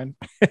didn't happen.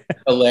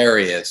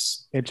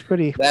 Hilarious. It's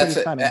pretty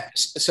funny.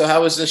 So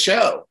how was the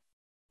show?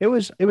 It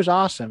was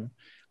awesome.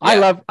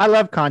 Yeah. I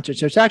love concerts.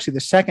 So it's actually the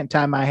second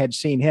time I had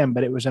seen him,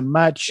 but it was a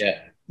much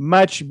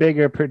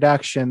bigger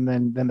production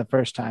than the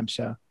first time.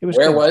 So it was.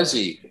 Where was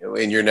he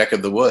in your neck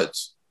of the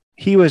woods?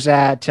 He was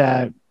at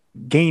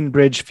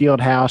Gainbridge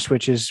Fieldhouse,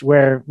 which is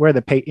where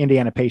the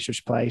Indiana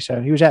Pacers play.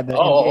 So he was at the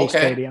NBA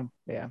Stadium.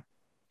 Yeah.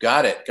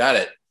 Got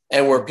it.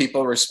 And were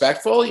people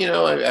respectful?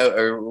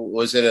 Or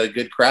was it a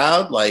good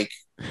crowd?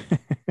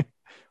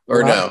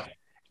 Or no?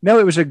 No,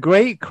 it was a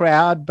great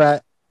crowd,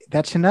 but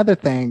that's another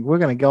thing. We're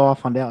going to go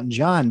off on Elton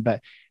John,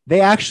 but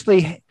they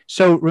actually.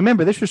 So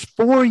remember, this was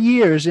 4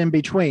 years in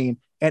between,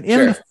 and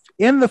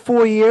in the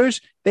 4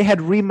 years, they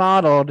had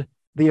remodeled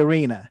the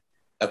arena.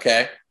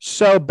 Okay.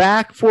 So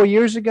back 4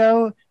 years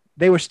ago,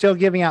 they were still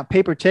giving out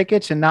paper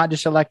tickets and not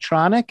just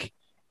electronic.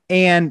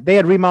 And they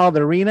had remodeled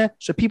the arena.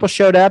 So people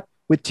showed up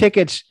with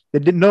tickets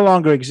that no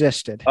longer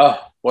existed. Oh,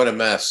 what a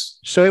mess.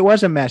 So it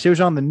was a mess. It was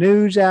on the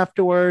news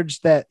afterwards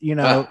that,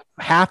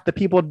 half the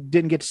people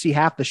didn't get to see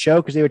half the show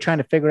because they were trying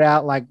to figure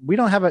out, we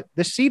don't have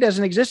the seat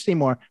doesn't exist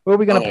anymore. Where are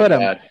we going to put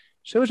them?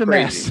 So it was a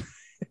mess.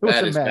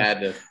 That is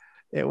madness.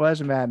 It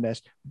was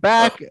madness.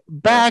 Back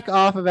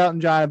off of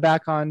Elton John and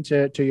back on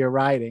to your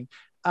writing.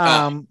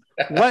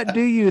 What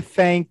do you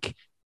think?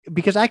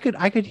 Because I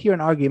could hear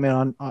an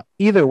argument on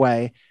either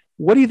way.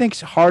 What do you think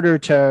is harder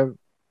to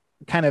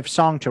kind of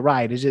song to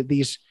write? Is it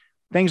these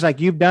things like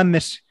you've done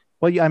this?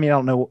 Well, I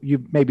don't know.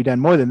 You've maybe done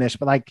more than this,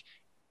 but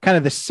kind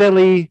of the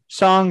silly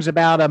songs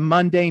about a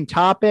mundane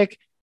topic,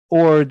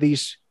 or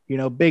these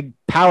big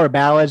power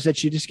ballads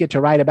that you just get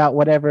to write about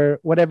whatever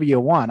you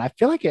want. I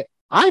feel like it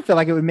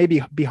would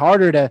maybe be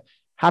harder to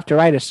have to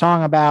write a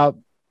song about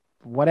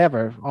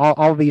whatever,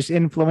 all these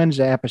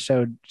influenza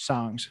episode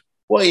songs.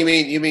 Well, you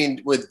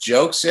mean with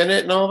jokes in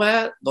it and all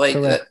that?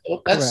 Correct.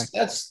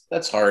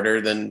 That's harder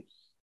than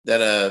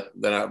a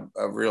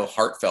real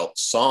heartfelt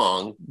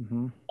song.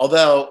 Mm-hmm.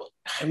 Although,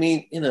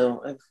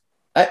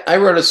 I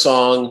wrote a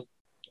song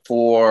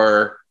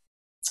for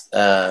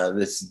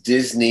this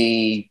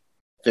Disney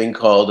thing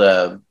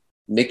called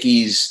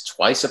Mickey's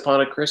Twice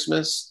Upon a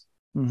Christmas.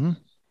 Mm-hmm.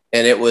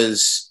 And it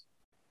was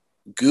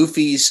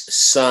Goofy's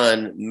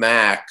son,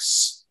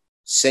 Max,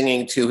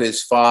 singing to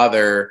his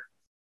father.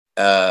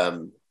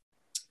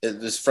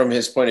 This from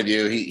his point of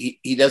view,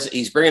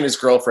 he's bringing his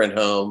girlfriend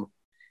home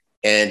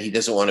and he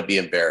doesn't want to be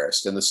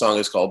embarrassed. And the song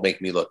is called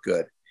Make Me Look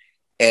Good.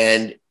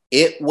 And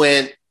it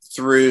went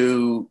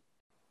through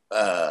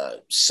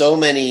so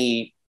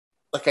many,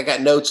 I got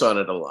notes on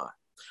it a lot.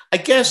 I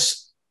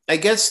guess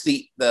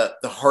the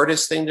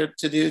hardest thing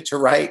to do to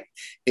write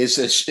is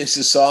a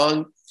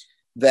song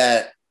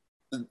that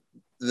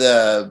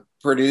the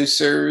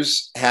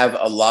producers have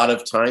a lot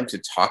of time to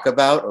talk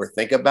about or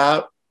think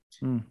about,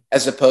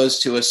 as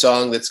opposed to a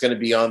song that's going to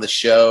be on the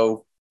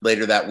show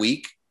later that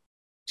week.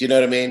 Do you know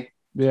what I mean?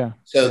 Yeah.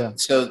 So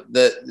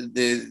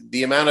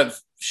the amount of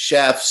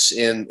chefs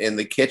in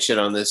the kitchen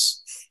on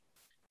this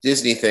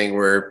Disney thing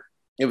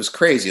it was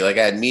crazy. I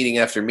had meeting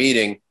after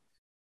meeting.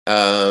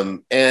 I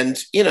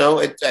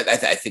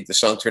think the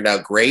song turned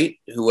out great.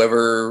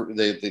 Whoever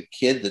the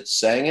kid that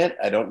sang it,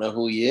 I don't know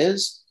who he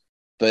is,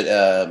 but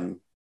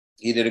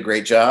he did a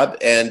great job.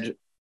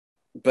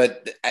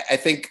 But I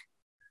think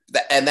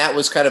that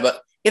was kind of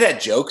it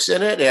had jokes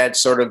in it. It had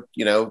sort of,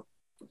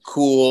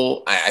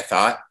 cool, I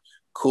thought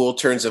cool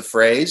turns of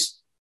phrase.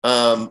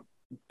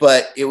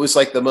 But it was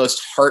the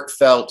most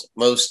heartfelt,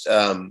 most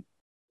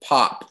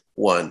pop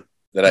one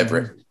that I've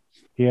written.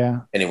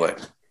 Yeah. Anyway.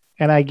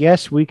 And I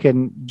guess we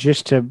can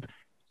just to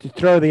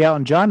throw the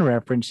Elton John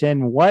reference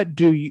in.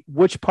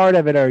 Which part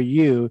of it are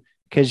you?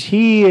 Because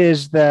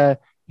he's the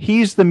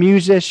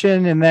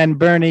musician, and then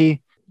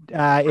Bernie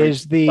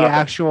is the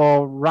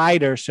actual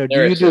writer. So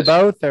do you do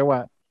both, or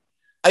what?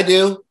 I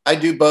do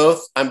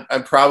both.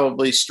 I'm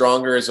probably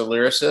stronger as a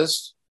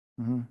lyricist.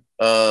 Mm-hmm.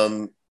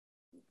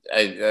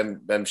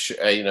 I'm sure.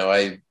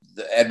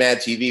 At Mad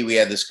TV we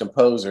had this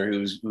composer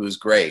who was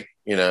great.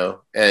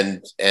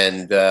 And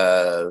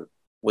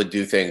would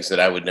do things that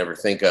I would never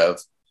think of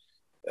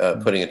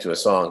putting into a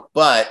song.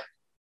 But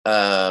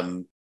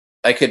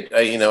I could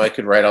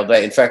write all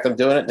day. In fact, I'm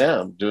doing it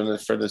now. I'm doing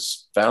it for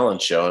this Fallon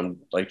show.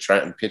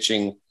 I'm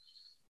pitching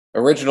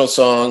original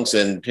songs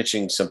and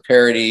pitching some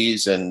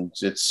parodies, and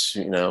it's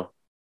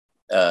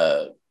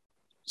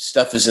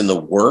stuff is in the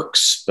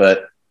works.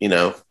 But I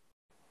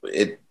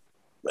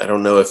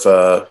don't know if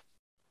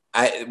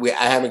I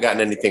haven't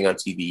gotten anything on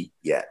TV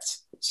yet.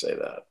 Let's say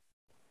that.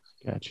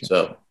 Gotcha.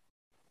 So.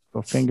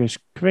 Well, fingers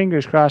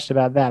crossed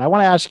about that. I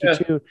want to ask you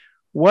too,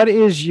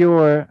 what's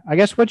your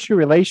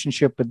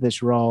relationship with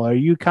this role? Are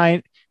you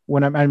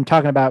when I'm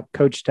talking about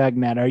Coach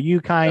Dugnut, are you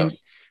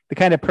the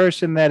kind of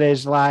person that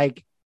is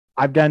like,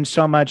 I've done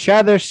so much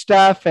other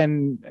stuff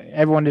and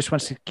everyone just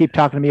wants to keep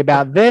talking to me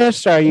about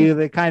this? Or are you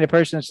the kind of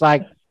person that's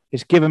like,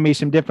 it's given me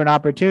some different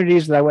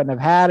opportunities that I wouldn't have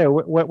had? Or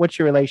what's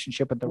your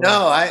relationship with the role?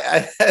 No,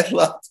 I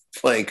loved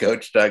playing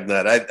Coach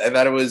Dugnut. I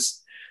thought it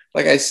was,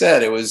 like I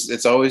said,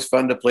 it's always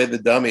fun to play the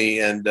dummy,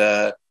 and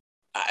I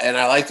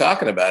like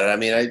talking about it. I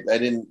mean, I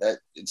didn't.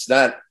 It's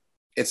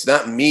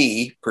not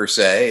me per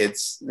se.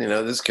 It's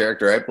this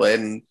character I played,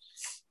 and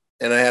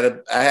I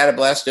had a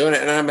blast doing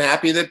it, and I'm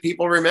happy that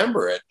people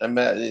remember it. I'm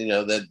that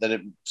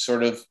it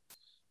sort of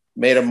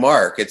made a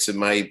mark. It's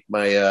my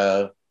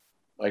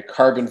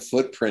carbon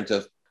footprint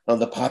on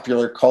the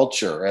popular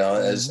culture,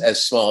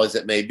 as small as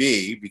it may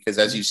be, because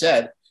as you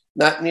said,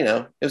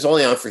 it was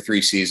only on for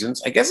 3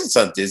 seasons. I guess it's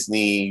on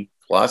Disney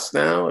Plus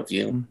now if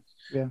you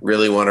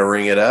really want to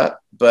ring it up.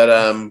 But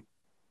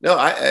no,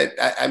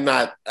 I'm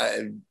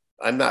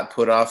not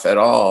put off at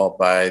all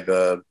by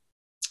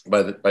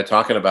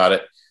talking about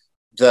it.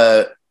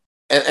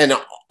 And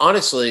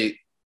honestly,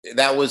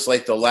 that was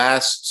like the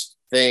last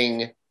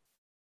thing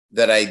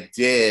that I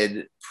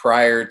did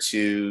prior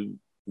to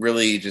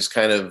really just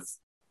kind of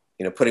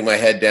putting my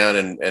head down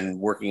and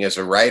working as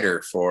a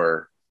writer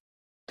for,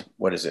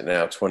 what is it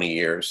now, 20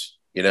 years,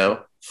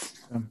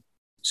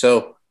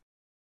 So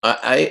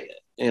I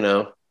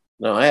no,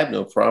 I have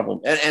no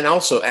problem. And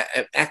also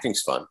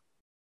acting's fun.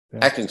 Yeah.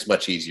 Acting's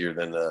much easier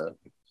than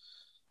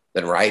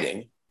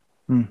writing.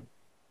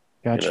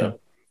 Gotcha.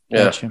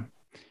 Gotcha.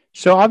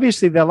 So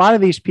obviously a lot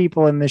of these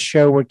people in this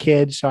show were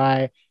kids.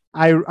 So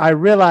I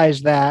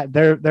realized that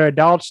they're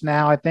adults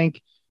now. I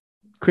think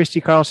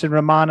Christy Carlson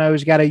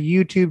Romano's got a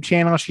YouTube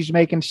channel. She's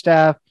making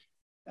stuff.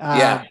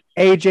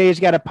 AJ's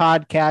got a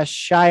podcast.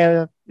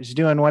 Shia is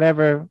doing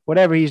whatever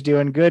he's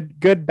doing.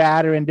 Good,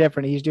 bad, or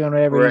indifferent. He's doing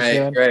whatever he's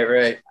doing.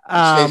 Right.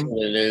 Stays in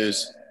the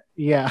news.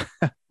 Yeah.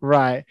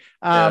 Right.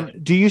 Are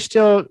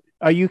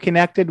you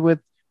connected with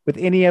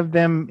any of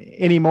them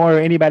anymore, or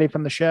anybody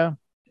from the show?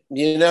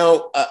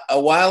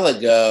 A while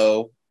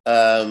ago,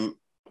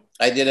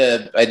 I did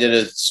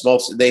a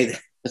small.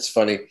 It's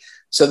funny.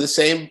 So the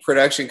same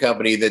production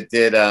company that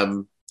did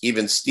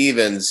Even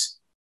Stevens,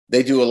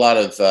 they do a lot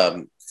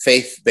of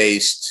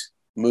faith-based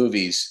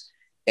movies,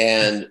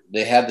 and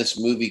they had this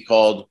movie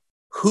called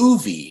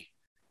Hoovie,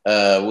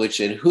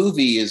 which in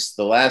Hoovie is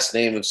the last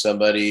name of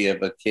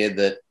a kid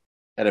that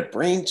had a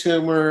brain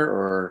tumor,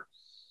 or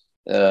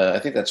I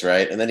think that's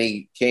right. And then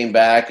he came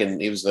back,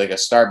 and he was like a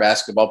star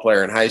basketball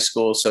player in high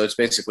school. So it's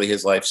basically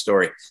his life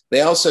story.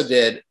 They also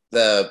did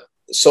the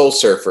Soul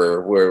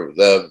Surfer, where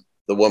the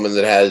woman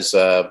that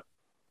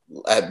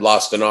had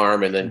lost an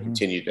arm and then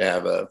continued to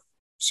have a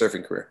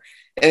surfing career.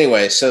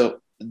 Anyway, so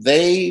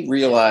they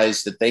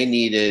realized that they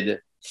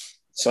needed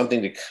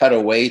something to cut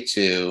away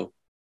to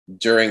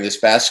during this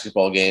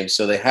basketball game.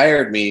 So they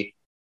hired me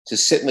to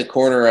sit in the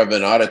corner of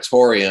an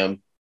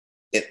auditorium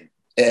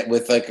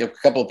with like a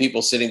couple of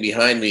people sitting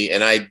behind me,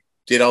 and I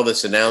did all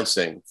this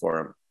announcing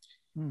for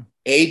him.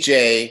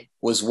 AJ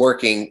was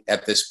working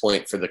at this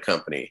point for the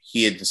company.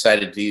 He had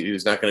decided he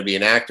was not going to be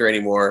an actor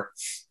anymore.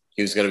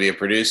 He was going to be a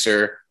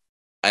producer.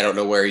 I don't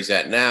know where he's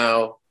at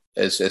now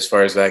as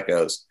far as that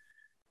goes.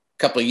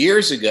 A couple of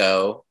years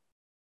ago,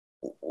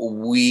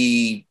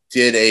 we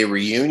did a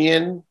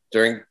reunion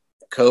during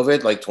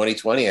COVID, like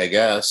 2020, I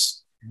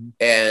guess.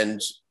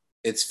 And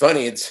it's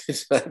funny. I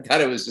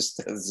thought it was just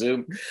a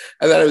Zoom.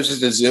 I thought it was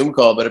just a Zoom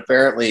call, but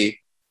apparently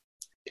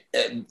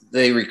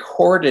they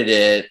recorded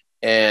it,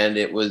 and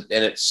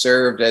it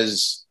served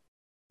as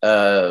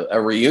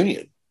a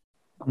reunion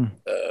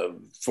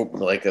for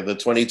like the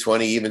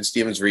 2020 Even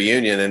Stevens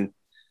reunion. And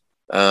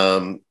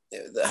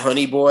the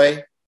Honey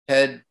Boy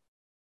had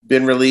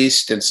been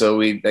released, and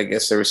so I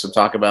guess there was some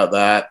talk about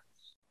that.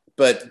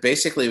 But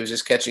basically, it was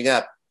just catching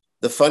up.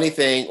 The funny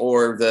thing,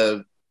 or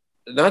the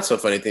not so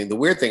funny thing, the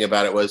weird thing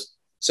about it was,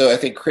 so I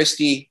think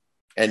Christy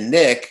and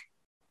Nick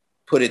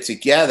put it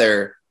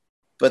together,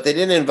 but they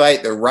didn't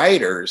invite the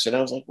writers. And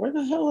I was like, where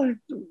the hell are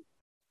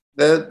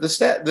the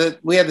staff?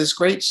 We had this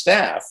great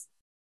staff,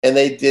 and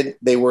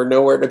they were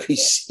nowhere to be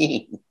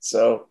seen.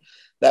 So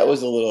that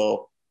was a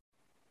little,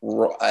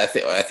 I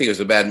think it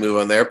was a bad move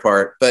on their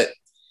part. But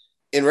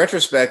in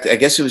retrospect, I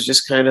guess it was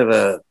just kind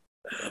of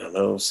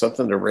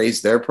something to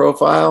raise their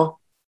profile,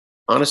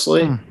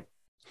 honestly.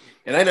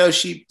 And I know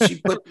she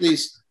put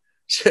these,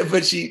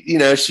 but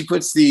she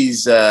puts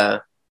these,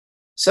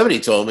 somebody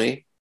told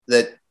me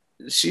that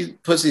she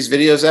puts these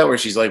videos out where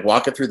she's like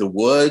walking through the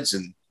woods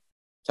and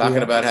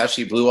talking about how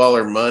she blew all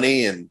her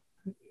money,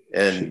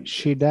 and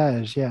she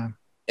does. Yeah.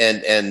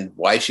 And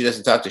why she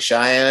doesn't talk to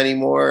Shia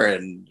anymore.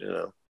 And,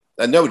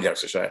 nobody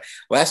talks to Shia.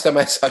 Last time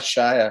I saw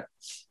Shia,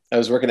 I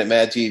was working at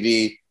Mad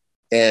TV,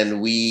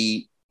 and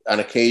we on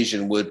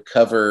occasion would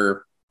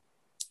cover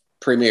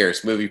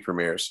movie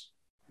premieres.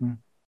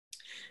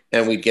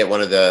 And we'd get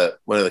one of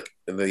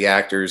the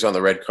actors on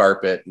the red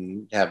carpet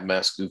and have him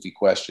ask goofy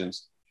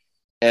questions.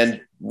 And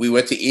we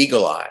went to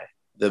Eagle Eye,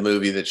 the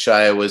movie that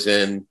Shia was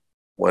in,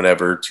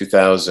 whenever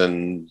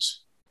 2000,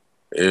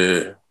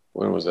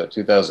 when was that?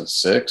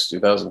 2006,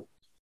 2000,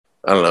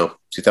 I don't know,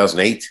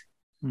 2008.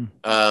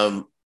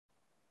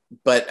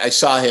 But I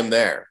saw him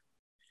there,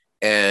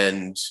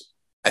 and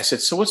I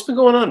said, "So what's been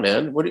going on,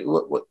 man?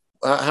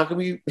 How come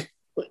you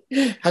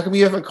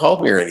haven't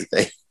called me or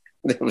anything?"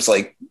 And it was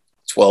like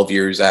 12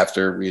 years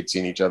after we had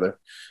seen each other.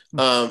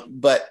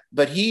 But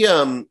he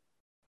and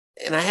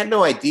I had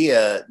no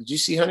idea. Did you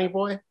see Honey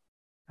Boy?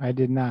 I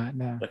did not.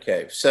 No.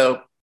 Okay,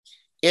 so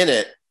in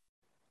it,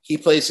 he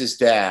plays his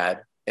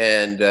dad,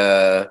 and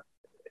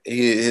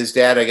his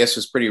dad, I guess,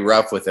 was pretty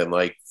rough with him,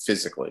 like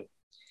physically.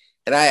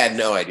 And I had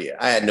no idea.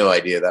 I had no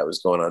idea that was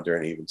going on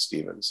during Even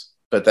Stevens.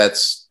 But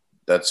that's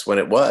when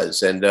it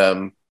was. And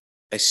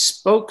I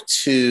spoke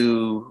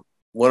to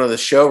one of the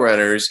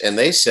showrunners, and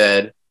they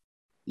said,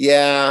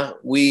 "Yeah,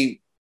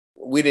 we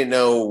didn't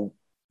know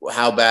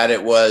how bad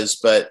it was,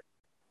 but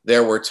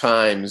there were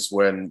times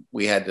when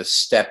we had to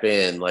step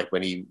in, like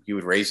when he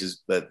would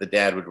raise the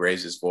dad would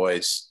raise his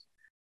voice."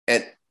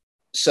 And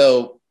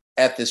so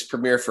at this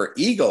premiere for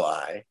Eagle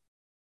Eye,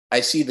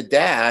 I see the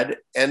dad,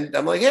 and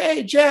I'm like,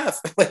 "Hey, Jeff!"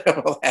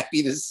 I'm all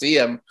happy to see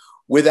him,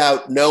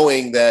 without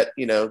knowing that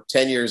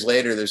 10 years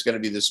later there's going to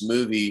be this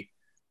movie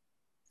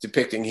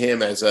depicting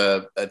him as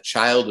a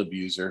child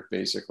abuser,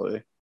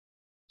 basically.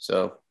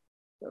 So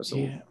that was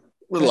a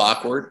little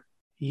awkward.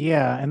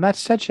 Yeah, and that's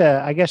such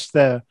I guess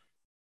the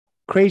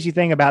crazy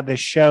thing about this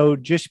show,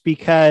 just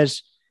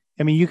because,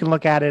 I mean, you can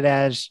look at it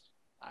as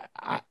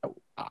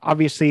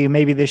obviously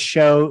maybe this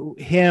show,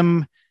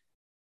 him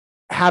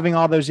having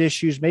all those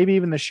issues, maybe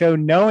even the show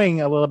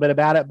knowing a little bit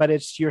about it, but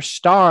it's your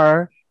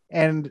star.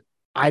 And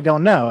I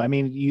don't know. I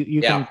mean,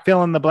 you can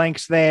fill in the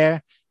blanks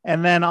there.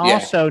 And then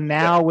also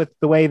now with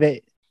the way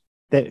that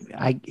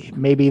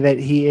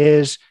he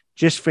is,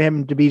 just for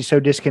him to be so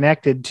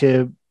disconnected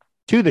to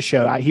the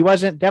show. He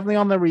wasn't definitely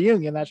on the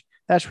reunion.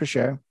 That's for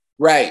sure.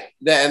 Right.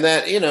 And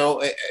that,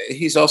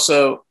 he's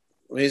also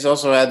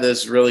had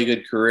this really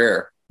good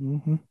career,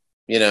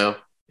 Yeah.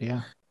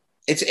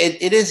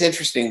 It is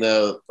interesting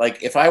though.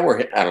 Like if I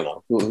were, I don't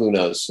know, who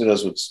knows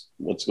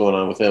what's going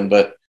on with him,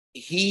 but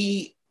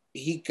he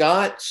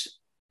got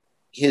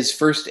his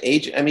first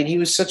agent. I mean, he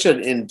was such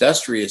an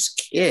industrious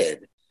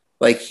kid.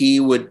 Like he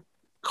would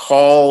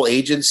call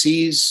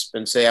agencies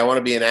and say, "I want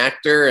to be an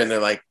actor." And they're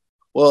like,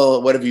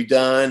 "Well, what have you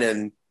done?"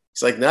 And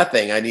he's like,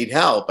 "Nothing. I need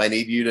help. I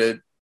need you to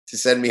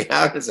send me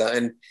out."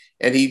 And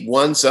he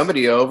won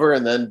somebody over,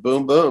 and then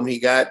boom, boom, he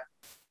got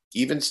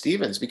Even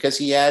Stevens because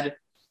he had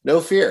no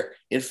fear.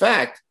 In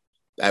fact,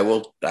 I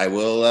will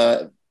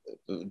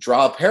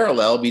draw a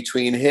parallel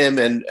between him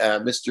and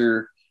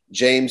Mr.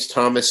 James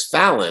Thomas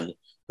Fallon,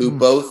 who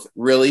both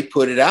really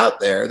put it out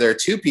there. There are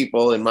two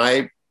people in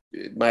my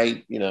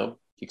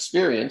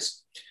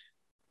experience,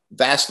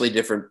 vastly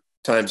different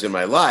times in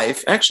my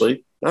life.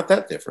 Actually, not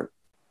that different.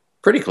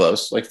 Pretty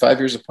close, like 5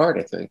 years apart,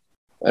 I think.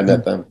 I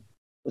met them.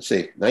 Let's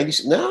see,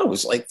 90. No, it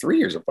was like 3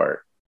 years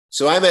apart.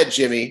 So I met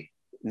Jimmy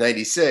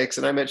 96,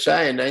 and I met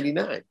Shia in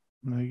 99.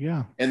 There you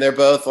go. And they're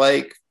both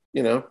like,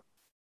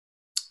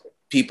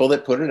 people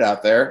that put it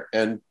out there,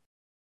 and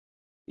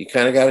you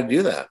kind of got to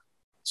do that.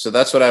 So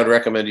that's what I would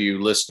recommend to you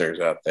listeners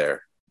out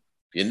there.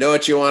 If you know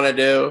what you want to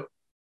do,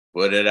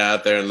 put it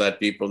out there and let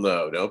people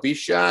know. Don't be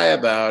shy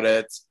about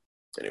it.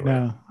 Anyway.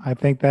 No, I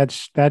think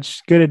that's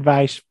good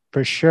advice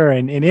for sure.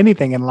 And in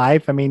anything in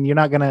life, I mean, you're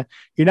not gonna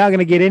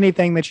get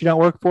anything that you don't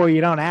work for,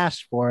 you don't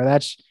ask for.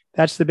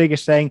 That's the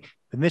biggest thing.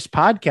 In this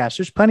podcast,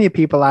 there's plenty of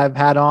people I've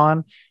had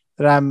on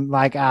that I'm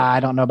like,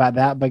 I don't know about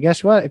that. But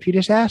guess what? If you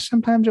just ask,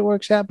 sometimes it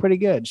works out pretty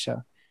good.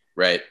 So,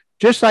 right.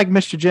 Just like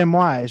Mr. Jim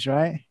Wise,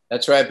 right?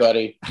 That's right,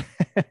 buddy.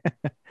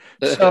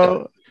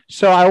 So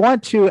I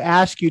want to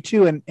ask you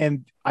too,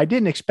 and I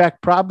didn't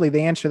expect probably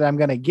the answer that I'm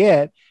going to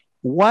get.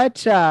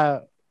 What,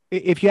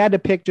 if you had to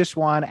pick just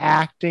one,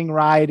 acting,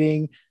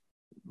 writing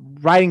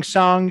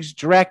songs,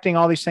 directing,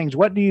 all these things,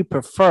 what do you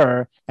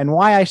prefer? And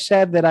why I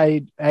said that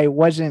I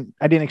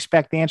didn't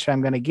expect the answer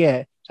I'm going to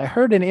get. I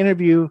heard an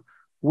interview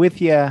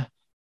with you a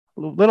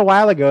little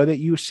while ago that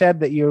you said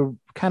that you're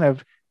kind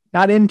of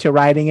not into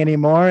writing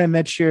anymore, and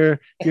that you're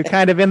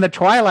kind of in the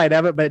twilight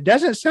of it, but it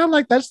doesn't sound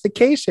like that's the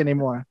case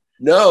anymore.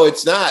 No,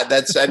 it's not.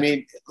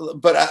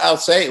 But I'll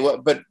say,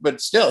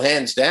 but still,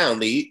 hands down,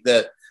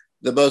 the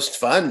most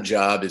fun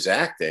job is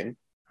acting.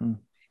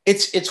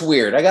 It's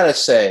weird. I gotta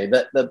say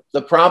that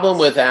the problem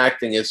with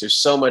acting is there's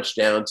so much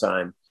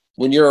downtime.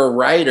 When you're a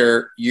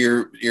writer,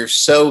 you're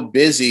so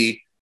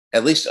busy.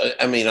 At least,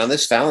 I mean, on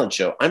this Fallon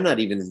show, I'm not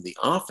even in the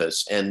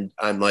office, and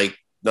I'm like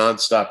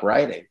nonstop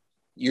writing.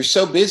 You're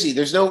so busy.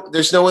 There's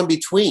no in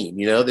between.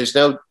 There's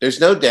no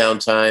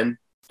downtime.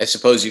 I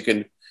suppose you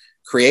can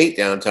create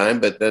downtime,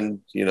 but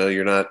then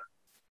you're not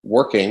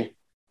working,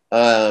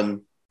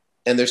 and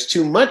there's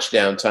too much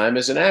downtime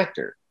as an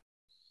actor.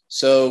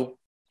 So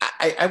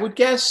I would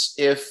guess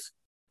if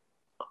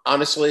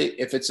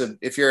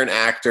you're an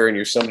actor and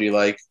you're somebody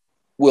like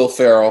Will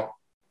Ferrell,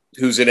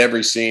 who's in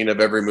every scene of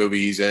every movie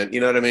he's in, you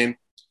know what I mean?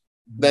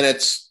 Then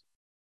it's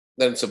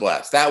a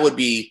blast. That would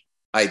be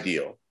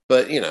ideal.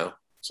 But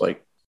it's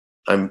like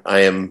I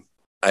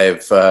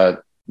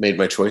have made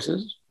my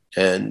choices,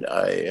 and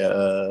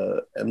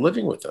I am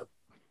living with them.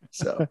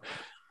 So.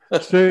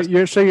 So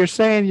you're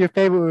saying your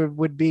favorite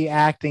would be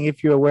acting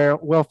if you were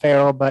Will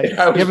Ferrell, but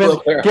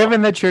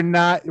given that you're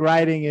not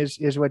writing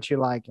is what you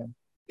like him.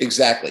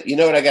 Exactly. You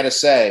know what I got to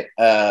say?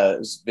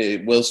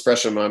 Will's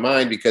fresh in my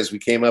mind because we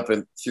came up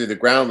through the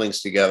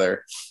Groundlings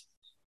together,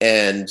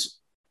 and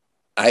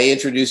I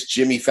introduced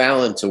Jimmy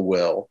Fallon to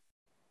Will.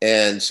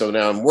 And so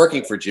now I'm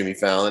working for Jimmy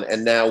Fallon,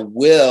 and now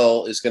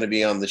Will is going to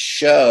be on the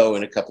show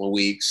in a couple of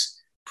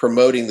weeks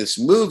promoting this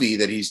movie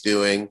that he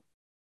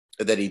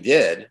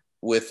did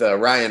with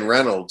Ryan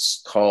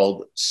Reynolds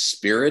called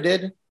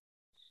Spirited.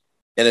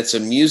 And it's a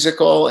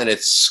musical, and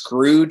it's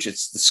Scrooge.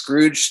 It's the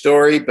Scrooge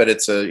story, but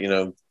it's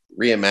a,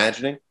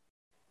 reimagining.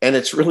 And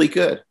it's really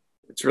good.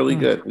 It's really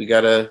good.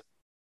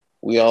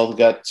 We all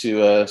got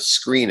to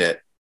screen it.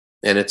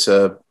 And it's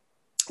a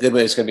good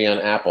way. It's going to be on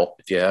Apple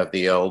if you have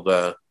the old,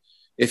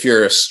 if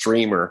you're a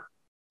streamer.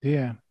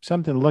 Yeah,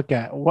 something to look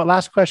at. Well,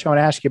 last question I want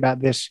to ask you about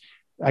this,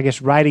 I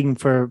guess, writing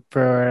for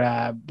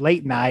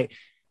late night.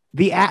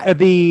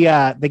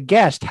 The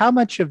guest, how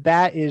much of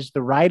that is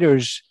the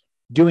writers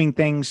doing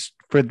things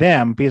for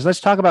them? Because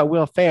let's talk about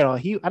Will Ferrell.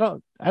 I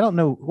don't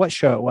know what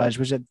show it was.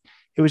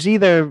 It was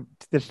either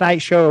the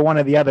Tonight Show or one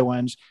of the other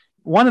ones.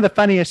 One of the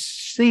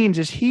funniest scenes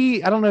is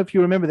I don't know if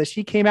you remember this.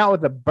 He came out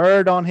with a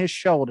bird on his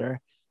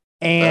shoulder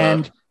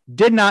and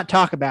did not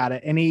talk about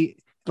it. And he,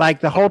 like,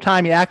 the whole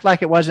time he acted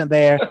like it wasn't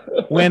there.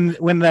 When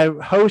the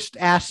host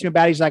asked him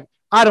about it, he's like,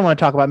 I don't want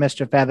to talk about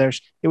Mr.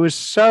 Feathers. It was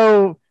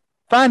so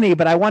funny,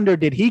 but I wonder,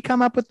 did he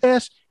come up with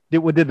this?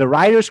 Did the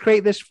writers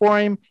create this for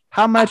him?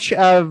 How much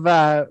of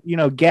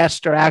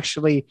guests are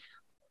actually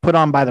put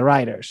on by the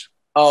writers?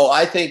 Oh,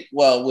 I think,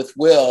 well, with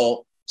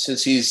Will,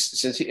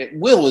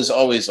 Will is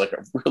always like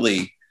a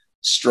really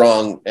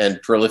strong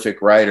and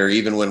prolific writer,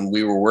 even when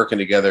we were working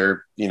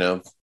together,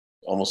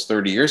 almost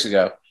 30 years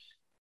ago.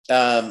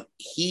 I'm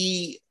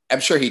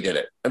sure he did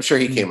it. I'm sure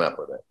he came up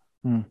with it.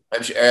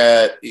 I'm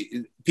sure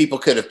people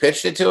could have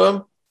pitched it to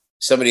him.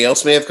 Somebody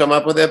else may have come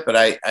up with it, but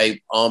I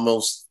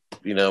almost,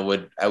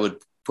 would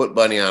put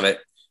money on it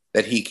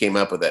that he came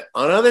up with it.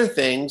 On other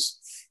things,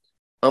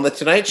 on the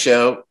Tonight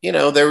Show,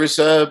 there was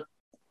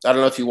I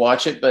don't know if you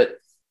watch it, but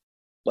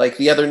like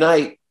the other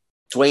night,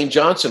 Dwayne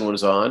Johnson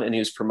was on and he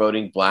was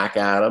promoting Black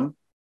Adam.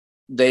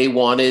 They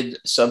wanted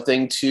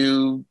something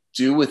to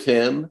do with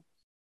him,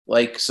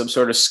 like some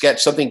sort of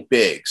sketch, something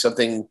big,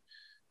 something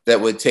that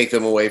would take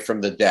them away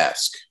from the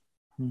desk.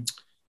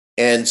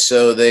 And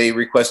so they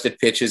requested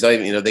pitches.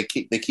 They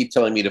keep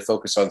telling me to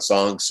focus on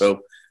songs. So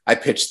I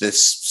pitched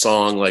this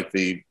song, like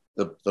the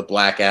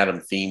Black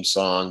Adam theme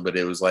song, but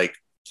it was like,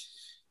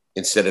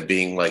 instead of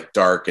being like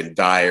dark and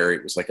dire,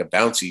 it was like a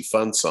bouncy,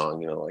 fun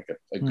song, like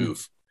a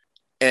goof.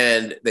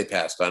 And they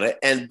passed on it.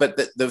 But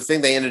the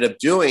thing they ended up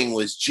doing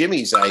was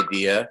Jimmy's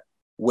idea,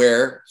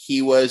 where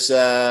he was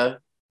a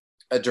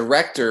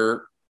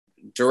director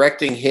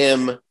directing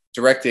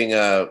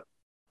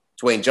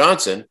Dwayne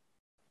Johnson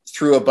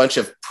through a bunch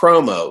of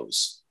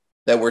promos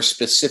that were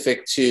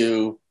specific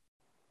to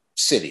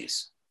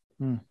cities.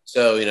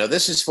 So,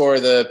 this is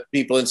for the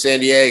people in San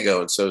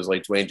Diego. And so it was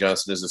like Dwayne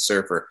Johnson is a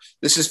surfer.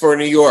 This is for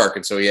New York.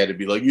 And so he had to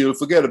be like,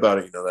 forget about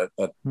it.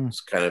 That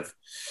kind of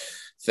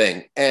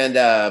thing.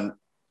 And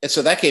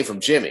so that came from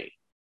Jimmy.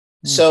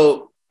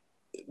 So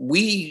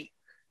we,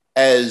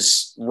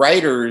 as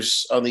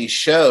writers on these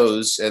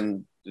shows,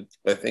 and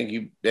I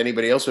think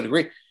anybody else would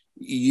agree,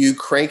 you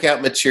crank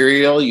out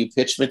material, you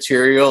pitch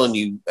material, and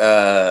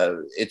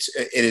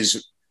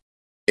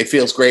it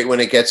feels great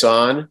when it gets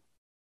on,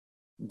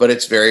 but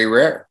it's very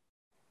rare.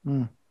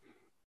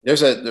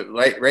 There's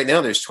right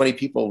now there's 20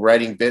 people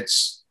writing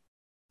bits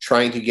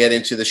trying to get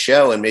into the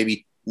show, and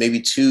maybe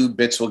 2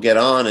 bits will get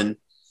on, and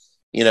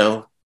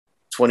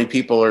 20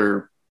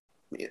 people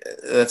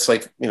that's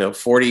like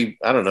 40.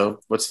 I don't know,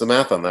 what's the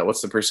math on that?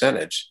 What's the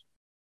percentage?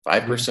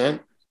 5%?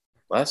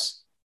 Less?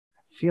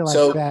 Feel like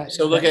so that.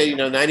 So look at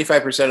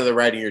 95% of the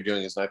writing you're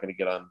doing is not going to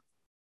get on.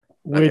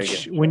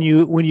 Which when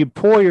you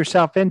pour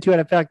yourself into it,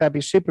 I feel like that'd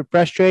be super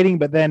frustrating,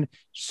 but then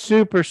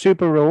super,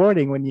 super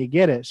rewarding when you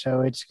get it.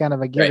 So it's kind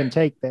of a give and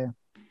take there.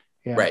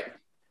 Yeah. Right.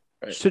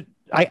 So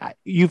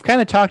you've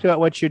kind of talked about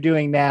what you're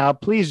doing now.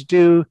 Please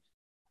do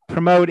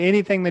promote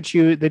anything that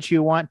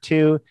you want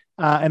to,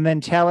 and then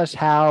tell us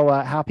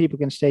how people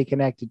can stay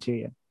connected to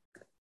you.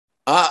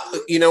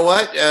 You know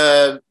what?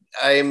 I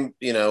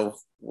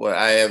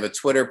have a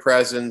Twitter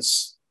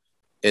presence.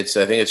 I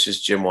think it's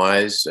just Jim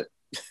Wise.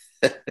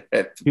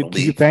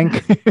 You think?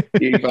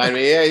 You find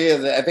me?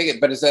 Yeah. I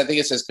think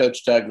it says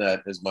Coach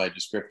Tugnut as my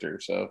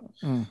descriptor. So,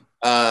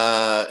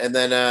 and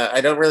then I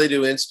don't really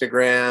do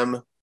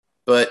Instagram,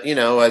 but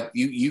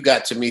you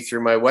got to me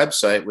through my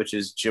website, which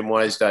is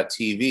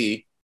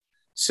jimwise.tv.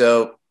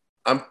 So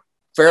I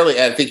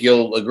think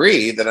you'll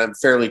agree that I'm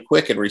fairly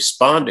quick in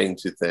responding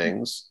to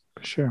things.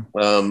 Sure.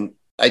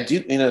 I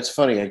do. It's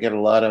funny. I get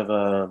a lot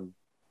of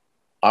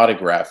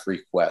autograph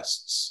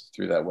requests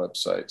through that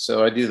website.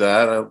 So I do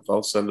that.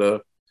 I'll send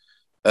a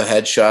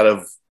headshot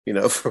of,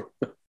 from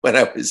when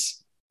I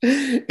was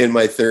in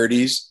my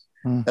 30s.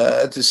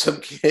 to some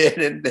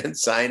kid and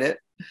sign it.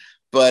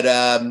 But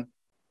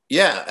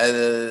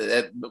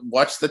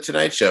watch The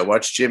Tonight Show.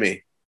 Watch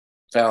Jimmy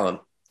Fallon.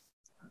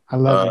 I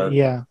love it.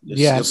 Yeah.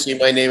 You'll see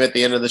my name at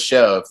the end of the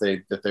show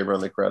if they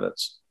run the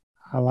credits.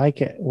 I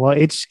like it. Well,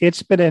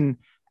 it's been an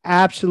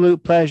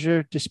absolute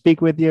pleasure to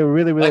speak with you.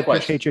 Really, really Likewise.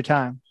 Appreciate your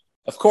time.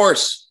 Of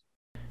course.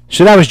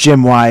 So that was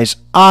Jim Wise.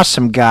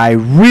 Awesome guy.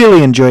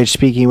 Really enjoyed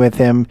speaking with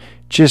him.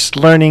 Just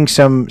learning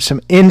some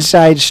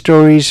inside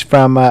stories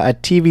from a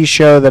TV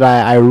show that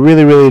I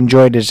really, really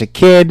enjoyed as a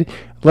kid.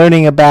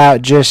 Learning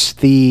about just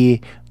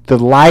the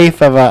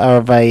life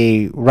of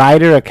a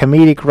writer, a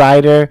comedic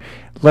writer.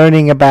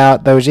 Learning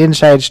about those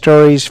inside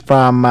stories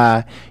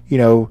from,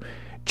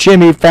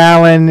 Jimmy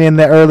Fallon in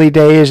the early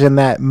days and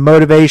that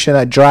motivation,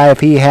 that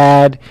drive he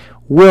had.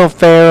 Will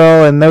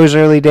Ferrell in those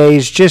early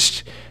days.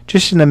 Just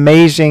an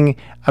amazing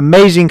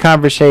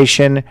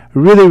conversation.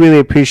 Really, really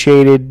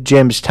appreciated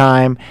Jim's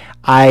time.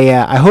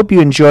 I hope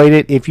you enjoyed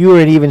it. If you were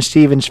an Even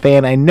Stevens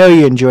fan, I know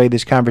you enjoyed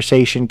this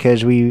conversation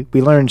because we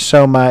learned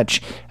so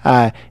much.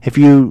 If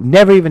you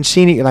never even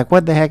seen it, you're like,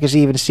 what the heck is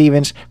Even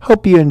Stevens?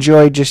 Hope you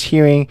enjoyed just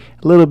hearing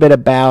a little bit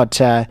about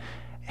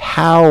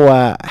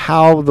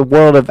how the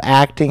world of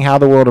acting, how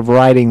the world of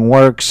writing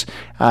works.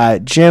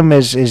 Jim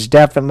is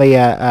definitely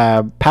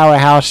a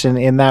powerhouse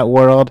in that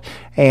world,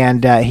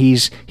 and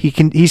he's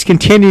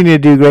continuing to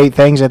do great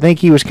things. I think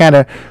he was kind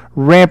of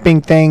ramping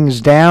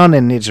things down,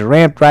 and it's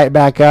ramped right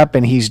back up,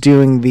 and he's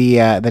doing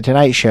the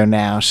Tonight Show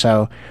now.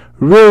 So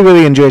really,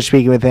 really enjoyed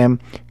speaking with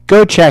him.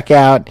 Go check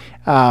out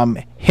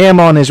him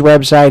on his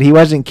website. He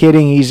wasn't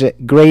kidding. He's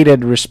great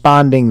at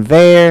responding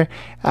there.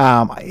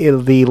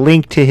 The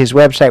link to his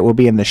website will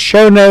be in the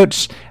show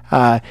notes.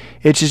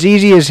 It's as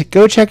easy as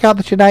go check out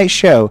the Tonight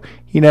Show.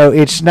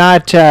 It's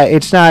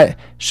not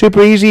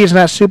super easy. It's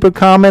not super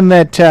common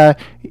that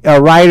a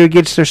writer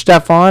gets their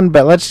stuff on,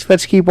 but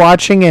let's keep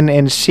watching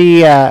and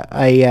see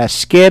a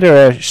skit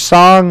or a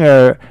song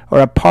or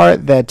a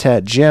part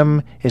that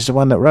Jim is the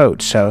one that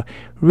wrote. So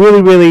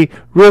really, really,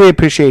 really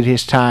appreciate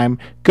his time.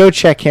 Go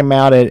check him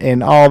out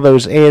in all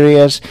those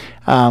areas.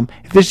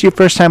 If this is your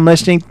first time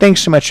listening,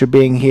 thanks so much for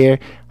being here.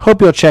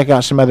 Hope you'll check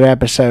out some other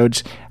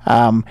episodes.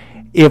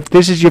 If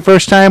this is your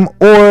first time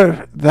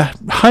or the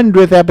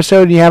 100th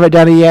episode and you haven't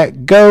done it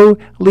yet, go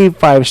leave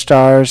 5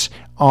 stars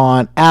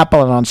on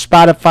Apple and on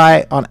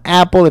Spotify. On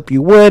Apple, if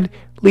you would,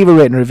 leave a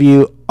written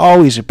review.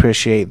 Always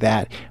appreciate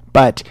that.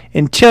 But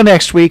until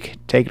next week,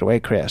 take it away,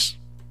 Chris.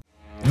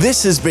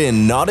 This has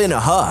been Not in a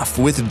Huff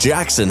with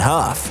Jackson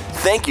Huff.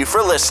 Thank you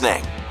for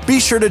listening. Be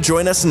sure to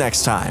join us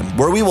next time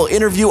where we will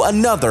interview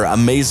another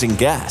amazing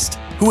guest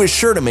who is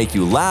sure to make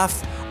you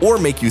laugh or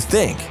make you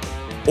think.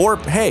 Or,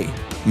 hey,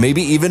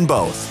 maybe even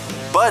both.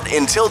 But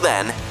until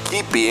then,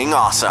 keep being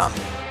awesome.